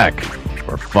 Come back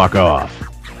or fuck off.